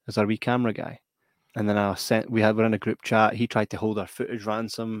as our wee camera guy, and then we're in a group chat. He tried to hold our footage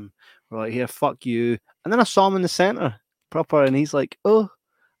ransom. We're like, here, fuck you. And then I saw him in the center, proper, and he's like, oh.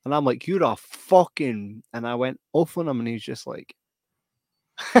 And I'm like, you're a fucking... And I went off on him, and he's just like...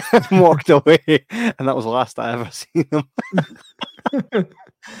 walked away. And that was the last I ever seen him. I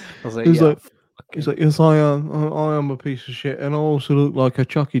was like, he's like, yes, I am a piece of shit, and I also look like a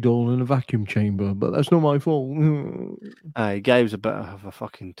Chucky doll in a vacuum chamber, but that's not my fault. Guy was a bit of a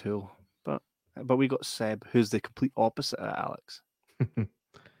fucking tool. But we got Seb, who's the complete opposite of Alex.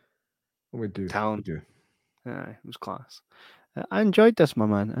 We do. Talent. We do. It was class. I enjoyed this, my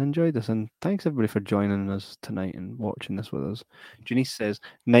man. I enjoyed this, and thanks everybody for joining us tonight and watching this with us. Janice says,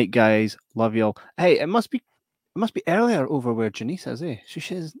 "Night, guys, love y'all." Hey, it must be earlier over where Janice is, eh?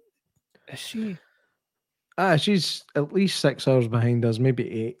 Is she? She's at least 6 hours behind us,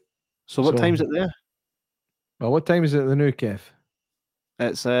 maybe 8. So what time's it there? Well, what time is it at the new Kev?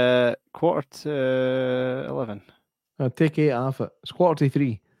 It's 11:15. I'll take 8 off it. It's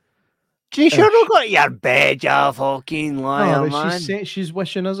 2:45. You sure don't got your bed, you fucking liar, man. She's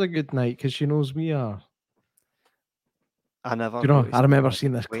wishing us a good night because she knows we are. I never. I remember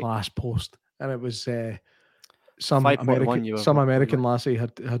seeing this class post, and it was some American lassie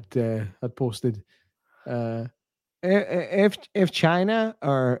had posted. If China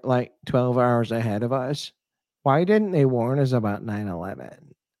are like 12 hours ahead of us, why didn't they warn us about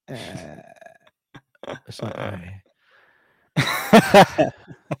 9/11? It's like,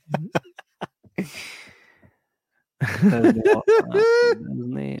 doesn't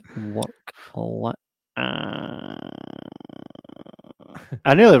work a lot. I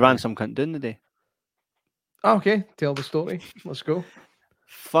nearly ran some cunt down today. Okay, tell the story. Let's go.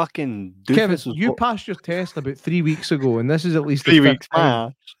 Fucking Kevin, you passed your test about 3 weeks ago, and this is at least 3 weeks.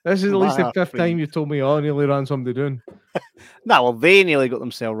 This is at least the fifth time you told me, oh, I nearly ran somebody down. Well, they nearly got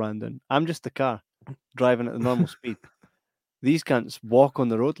themselves ran down. I'm just the car driving at the normal speed. These cunts walk on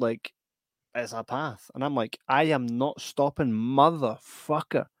the road like it's a path. And I'm like, I am not stopping,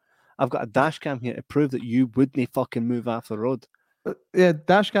 motherfucker. I've got a dash cam here to prove that you wouldn't fucking move off the road. Yeah,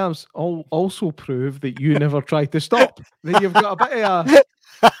 dash cams also prove that you never tried to stop. That you've got a bit of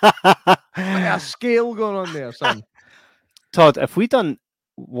a scale going on there, son. Todd, if we done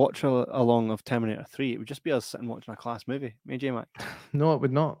watch along of Terminator 3, it would just be us sitting watching a class movie. Me and J-Mac. No, it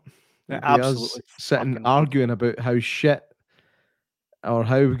would not. It'd be absolutely us sitting arguing about how shit or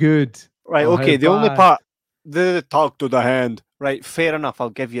how good. Right, okay. The only part The talk to the hand. Right, fair enough. I'll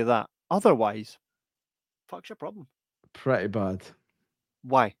give you that. Otherwise, fuck's your problem. Pretty bad.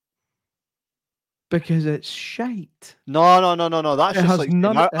 Why? Because it's shite. No. That's It just has like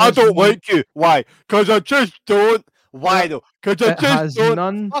none- saying, it I has don't none- like you. Why? Because I just don't. Why though? Because I It just has don't.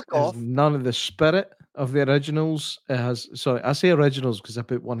 none. Fuck it has off. none of the spirit of the originals. It has. Sorry, I say originals because I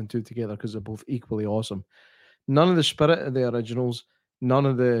put 1 and 2 together because they're both equally awesome. None of the spirit of the originals. None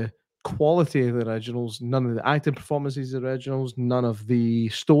of the quality of the originals. None of the acting performances of the originals. None of the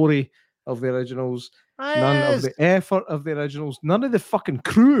story of the originals. None of the effort of the originals. None of the fucking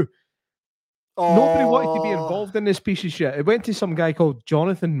crew. Nobody wanted to be involved in this piece of shit. It went to some guy called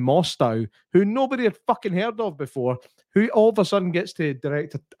Jonathan Mostow, who nobody had fucking heard of before, who all of a sudden gets to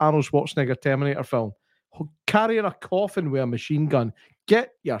direct an Arnold Schwarzenegger Terminator film, carrying a coffin with a machine gun.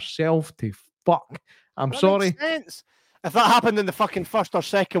 Get yourself to fuck. I'm That sorry. makes sense. If that happened in the fucking first or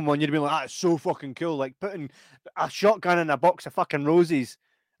second one, you'd be like, that's so fucking cool. Like putting a shotgun in a box of fucking roses,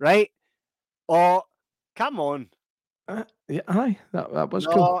 right? Oh, come on. Yeah, aye, that was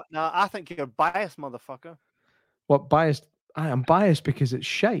cool. No, I think you're biased, motherfucker. What biased? I am biased because it's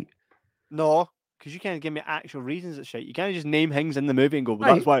shite. No, because you can't give me actual reasons it's shite. You can't just name things in the movie and go, well,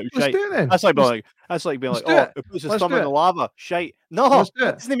 Right, that's why it was let's shite. do it then. That's like being like, do oh, it. it puts his Let's thumb do in the it. lava. Shite. No, Let's do that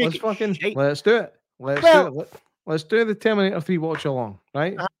it. doesn't make it shite. Let's do it. Let's Well- do it. Let's do the Terminator 3 watch along,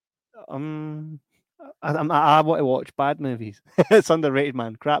 right? I want to watch bad movies. It's underrated,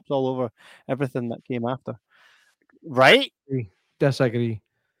 man. Crap's all over everything that came after. Right? Disagree.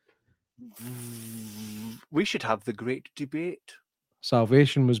 We should have the great debate.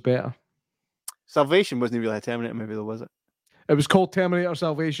 Salvation was better. Salvation wasn't really a Terminator movie, though, was it? It was called Terminator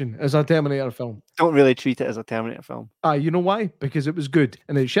Salvation. It's a Terminator film. Don't really treat it as a Terminator film. You know why? Because it was good.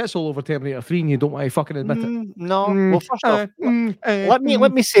 And it shits all over Terminator 3 and you don't want to fucking admit it. No. Well, first off,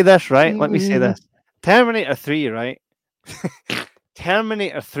 let me say this, right? Let me say this. Terminator 3, right?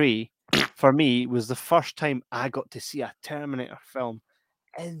 Terminator 3, for me, was the first time I got to see a Terminator film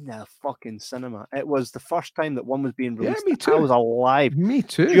in the fucking cinema. It was the first time that one was being Yeah, released. me I too. was alive. Me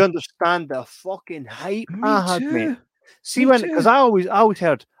too. Do you understand the fucking hype I had, mate? See, Me because too. I always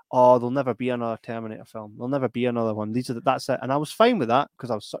heard, oh, there'll never be another Terminator film. There'll never be another one. That's it. And I was fine with that because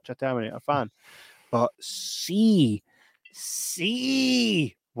I was such a Terminator fan. But see,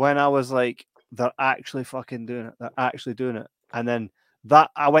 when I was like, they're actually fucking doing it. They're actually doing it. And then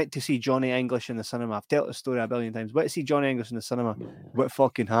I went to see Johnny English in the cinema. I've told the story a billion times. Went to see Johnny English in the cinema. What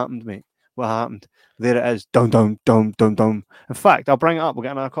fucking happened, mate? What happened? There it is. Dum, dum, dum, dum, dum. In fact, I'll bring it up. We'll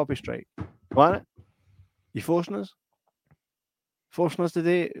get another copy strike. Want it? You forcing us? Forcing us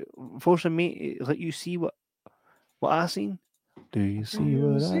today? Forcing me to let you see what I seen? Do you see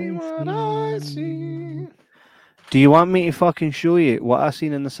what I see? Do you want me to fucking show you what I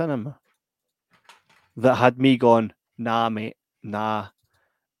seen in the cinema? That had me going, nah, mate, nah.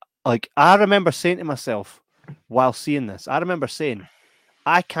 Like, I remember saying to myself while seeing this,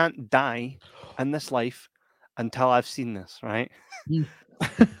 I can't die in this life until I've seen this, right?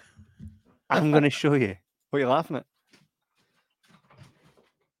 I'm going to show you. What are you laughing at?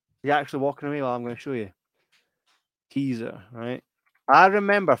 You're actually walking away while I'm going to show you. Teaser, right? I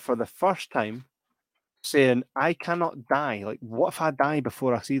remember for the first time saying, I cannot die. Like, what if I die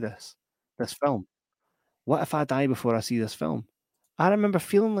before I see this film? What if I die before I see this film? I remember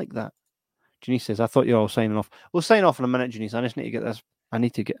feeling like that. Janice says, I thought you were all signing off. We'll sign off in a minute, Janice. I just need to get this. I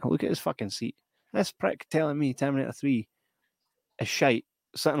need to get, look at his fucking seat. This prick telling me Terminator 3 is shite,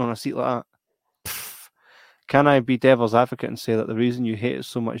 sitting on a seat like that. Pfft. Can I be devil's advocate and say that the reason you hate it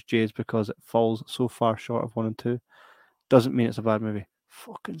so much, Jay, is because it falls so far short of 1 and 2? Doesn't mean it's a bad movie.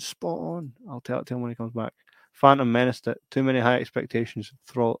 Fucking spot on. I'll tell it to him when he comes back. Phantom menaced it. Too many high expectations.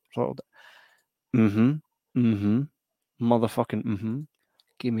 Throttled it. Motherfucking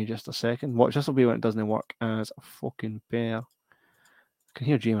Give me just a second. Watch, this will be when it doesn't work as a fucking bear. I can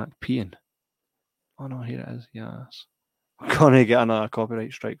hear J-Mac peeing. Oh no, here it is. Yes. We're gonna get another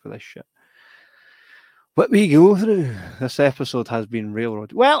copyright strike for this shit. What we go through. This episode has been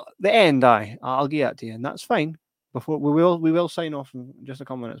railroaded. Well, the end, I'll get it to you, and that's fine. Before we will sign off in just a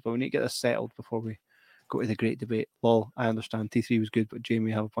couple minutes, but we need to get this settled before we go to the great debate. Well, I understand T3 was good, but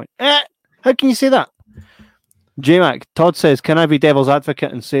Jamie have a point. How can you say that? J-Mac, Todd says, can I be devil's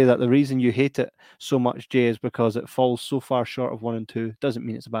advocate and say that the reason you hate it so much, Jay, is because it falls so far short of 1 and 2? Doesn't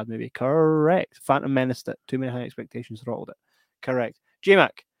mean it's a bad movie. Correct. Phantom menaced it. Too many high expectations, throttled it. Correct.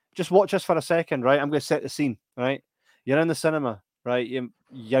 J-Mac, just watch this for a second, right? I'm going to set the scene, right? You're in the cinema, right?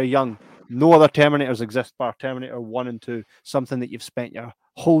 You're young. No other Terminators exist bar Terminator 1 and 2. Something that you've spent your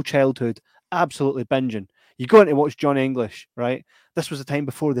whole childhood absolutely binging. You go in to watch Johnny English, right? This was the time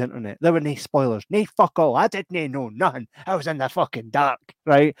before the internet. There were no spoilers, no fuck all. I didn't know none. I was in the fucking dark,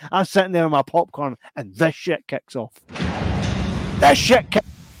 right? I'm sitting there with my popcorn, and this shit kicks off. This shit kicks.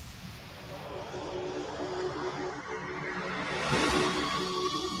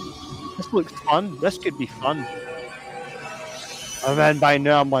 This looks fun. This could be fun. And then by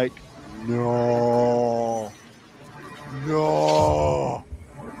now I'm like, no. No.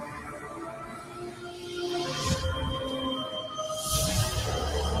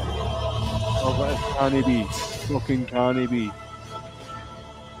 Oh, but it's canny be. Fucking canny be.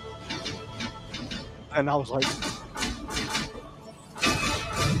 And I was like,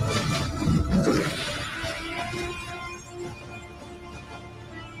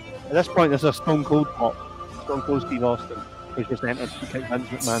 at this point, there's a Stone Cold pop. Stone Cold Steve Austin, who's just entered to kick Vince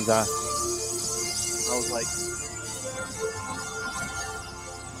McMahon's ass. I was like,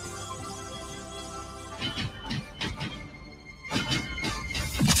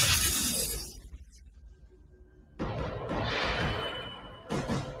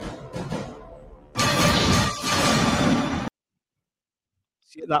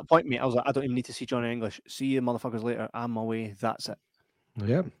 see, at that point, mate, I was like, I don't even need to see Johnny English. See you motherfuckers later. I'm away. That's it.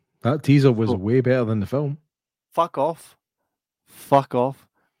 Yeah, that teaser was way better than the film. Fuck off. Fuck off.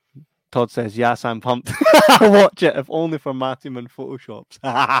 Todd says, yes, I'm pumped. I'll watch it, if only for Matthew and Photoshops.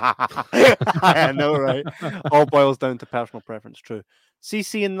 I know, right? All boils down to personal preference, true. See,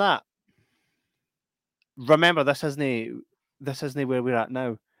 seeing that. Remember, this isn't where we're at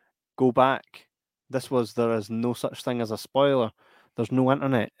now. Go back. There is no such thing as a spoiler. There's no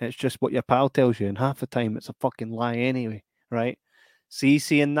internet. It's just what your pal tells you, and half the time it's a fucking lie anyway, right? See,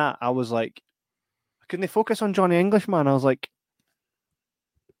 seeing that, I was like, couldn't they focus on Johnny English, man? I was like,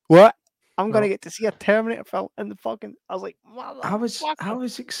 what? I'm gonna get to see a Terminator film in the fucking. I was like, I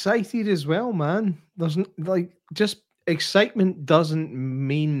was excited as well, man. There's like just excitement doesn't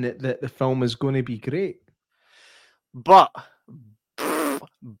mean that the film is going to be great. But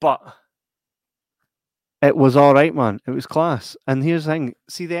it was all right, man. It was class. And here's the thing: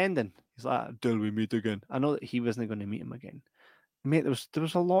 see the ending. He's like, "Till we meet again." I know that he wasn't going to meet him again, mate. There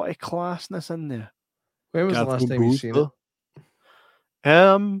was a lot of classness in there. When was the last time you seen it?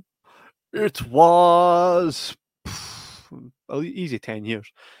 It was easy 10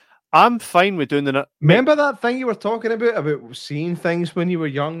 years. I'm fine with doing the. Remember that thing you were talking about seeing things when you were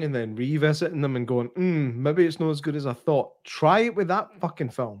young and then revisiting them and going, maybe it's not as good as I thought. Try it with that fucking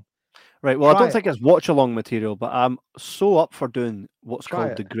film. Right. Well, I don't think it's watch along material, but I'm so up for doing what's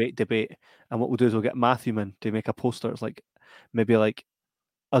called the Great Debate. And what we'll do is we'll get Matthew Man to make a poster. It's like maybe like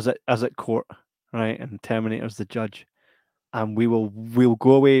as at court, right? And Terminator's the judge. And we'll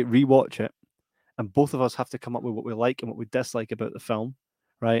go away, rewatch it, and both of us have to come up with what we like and what we dislike about the film,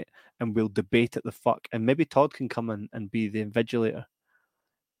 right? And we'll debate it the fuck. And maybe Todd can come in and be the invigilator.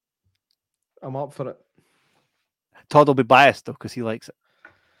 I'm up for it. Todd will be biased though because he likes it.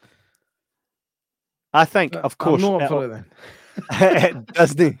 I think, of course, I'm not up for it then. It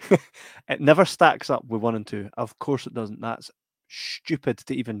doesn't. It never stacks up with 1 and 2. Of course, it doesn't. That's stupid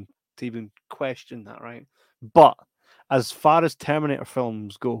to even question that, right? But as far as Terminator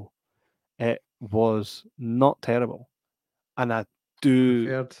films go, it was not terrible. And I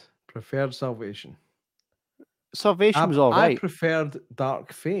do... Preferred Salvation. Salvation was all right. I preferred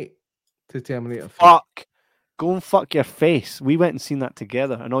Dark Fate to Terminator. Fuck. Go and fuck your face. We went and seen that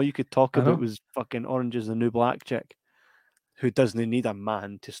together, and all you could talk about was fucking Orange is the New Black chick who doesn't need a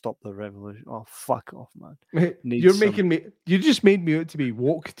man to stop the revolution. Oh, fuck off, man. Mate, you just made me out to be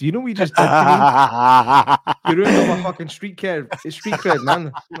woke. Do you know what you just did to me? You ruined all my fucking street cred,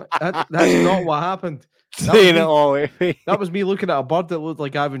 man. That's not what happened. That was me looking at a bird that looked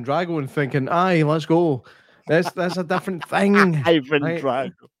like Ivan Drago and thinking, aye, let's go. That's a different thing. Ivan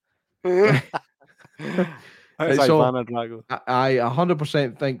Drago. Drago. I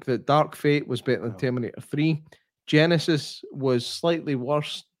 100% think that Dark Fate was better than Terminator 3. Genesis was slightly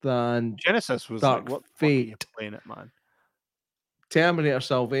worse than Genesis was Dark like, what Fate. Are you playing it, man? Terminator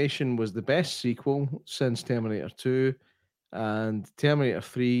Salvation was the best sequel since Terminator 2, and Terminator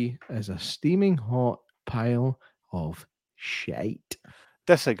 3 is a steaming hot pile of shite.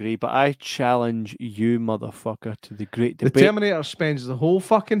 Disagree, but I challenge you, motherfucker, to the great debate. The Terminator spends the whole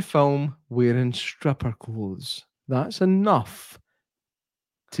fucking film wearing stripper clothes. That's enough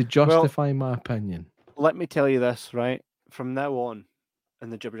to justify my opinion. Let me tell you this, right? From now on, in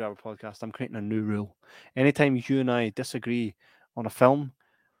the Jibber Jabber podcast, I'm creating a new rule. Anytime you and I disagree on a film,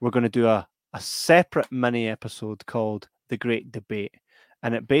 we're going to do a separate mini episode called The Great Debate.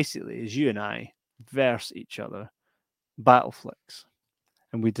 And it basically is you and I versus each other, battle flicks.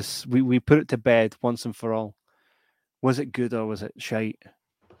 and we put it to bed once and for all. Was it good or was it shite?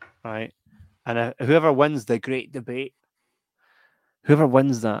 Right, and whoever wins the great debate, whoever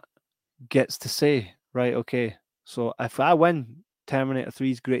wins that gets to say, right, okay, so if I win Terminator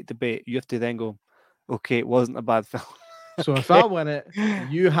 3's great debate, you have to then go, okay, it wasn't a bad film. So if I win it,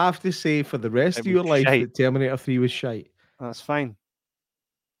 you have to say for the rest It of your was life shite. that Terminator 3 was shite. That's fine.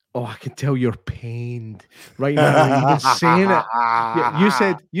 Oh, I can tell you're pained right now, even saying it.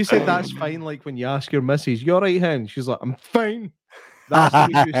 Yeah, you said that's fine. Like when you ask your missus, "You're right, hen." She's like, "I'm fine." That's the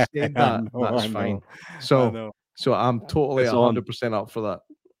way you said that. That's fine. So I'm totally It's on. 100% up for that.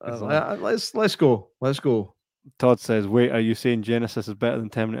 It's on. Let's go. Let's go. Todd says, "Wait, are you saying Genesis is better than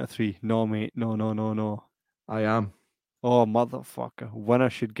Terminator 3?" No, mate. No. I am. Oh, motherfucker! Winner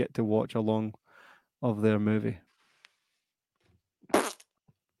should get to watch along of their movie.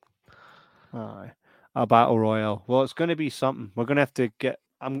 Aye, a battle royale. Well, it's going to be something. We're going to have to get.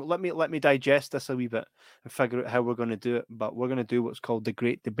 Let me digest this a wee bit and figure out how we're going to do it. But we're going to do what's called the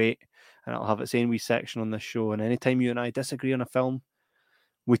Great Debate, and I'll have its own wee section on this show. And anytime you and I disagree on a film,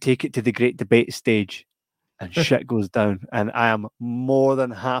 we take it to the Great Debate stage, and shit goes down. And I am more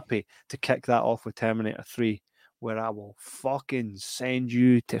than happy to kick that off with Terminator 3, where I will fucking send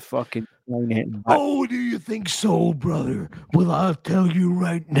you to fucking. Oh, do you think so, brother? Well, I'll tell you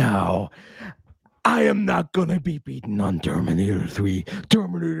right now. I am not gonna be beaten on Terminator 3.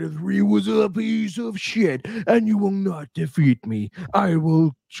 Terminator 3 was a piece of shit, and you will not defeat me. I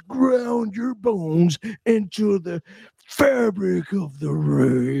will ground your bones into the fabric of the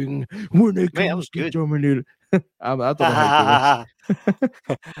ring when it Man, that comes was to good. Terminator. I don't know how to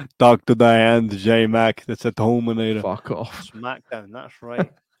do Dr. Diane J. Mac, that's a Terminator. this. Fuck off. Smackdown, that's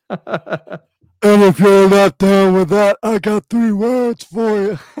right. And if you're not down with that, I got 3 words for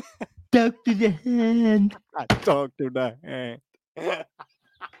you. Dr. the hand. Dr. Diane.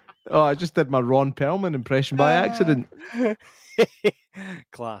 Oh, I just did my Ron Perlman impression by accident.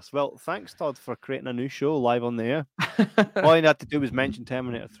 Class. Well, thanks, Todd, for creating a new show live on the air. All you had to do was mention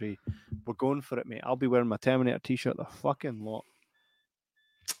Terminator 3. We're going for it, mate. I'll be wearing my Terminator t-shirt the fucking lot.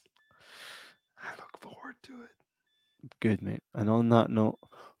 I look forward to it. Good, mate. And on that note,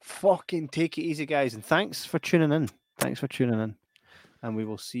 fucking take it easy, guys. And thanks for tuning in. And we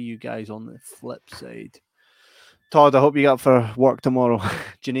will see you guys on the flip side. Todd, I hope you get up for work tomorrow.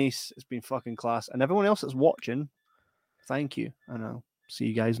 Janice, it's been fucking class. And everyone else that's watching, thank you. And I'll see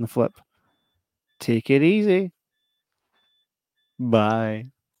you guys on the flip. Take it easy. Bye.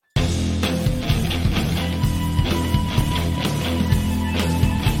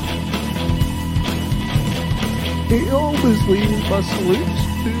 He always leaves my sleeps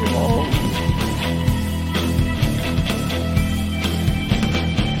too long.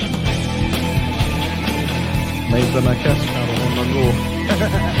 Might been a kiss, Carolyn Monroe.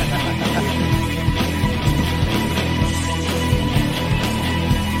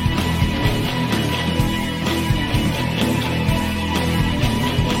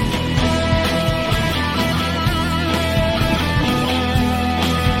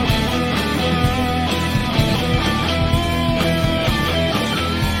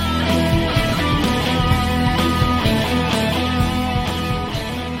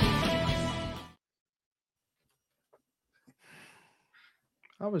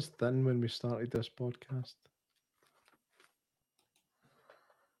 I was thin when we started this podcast.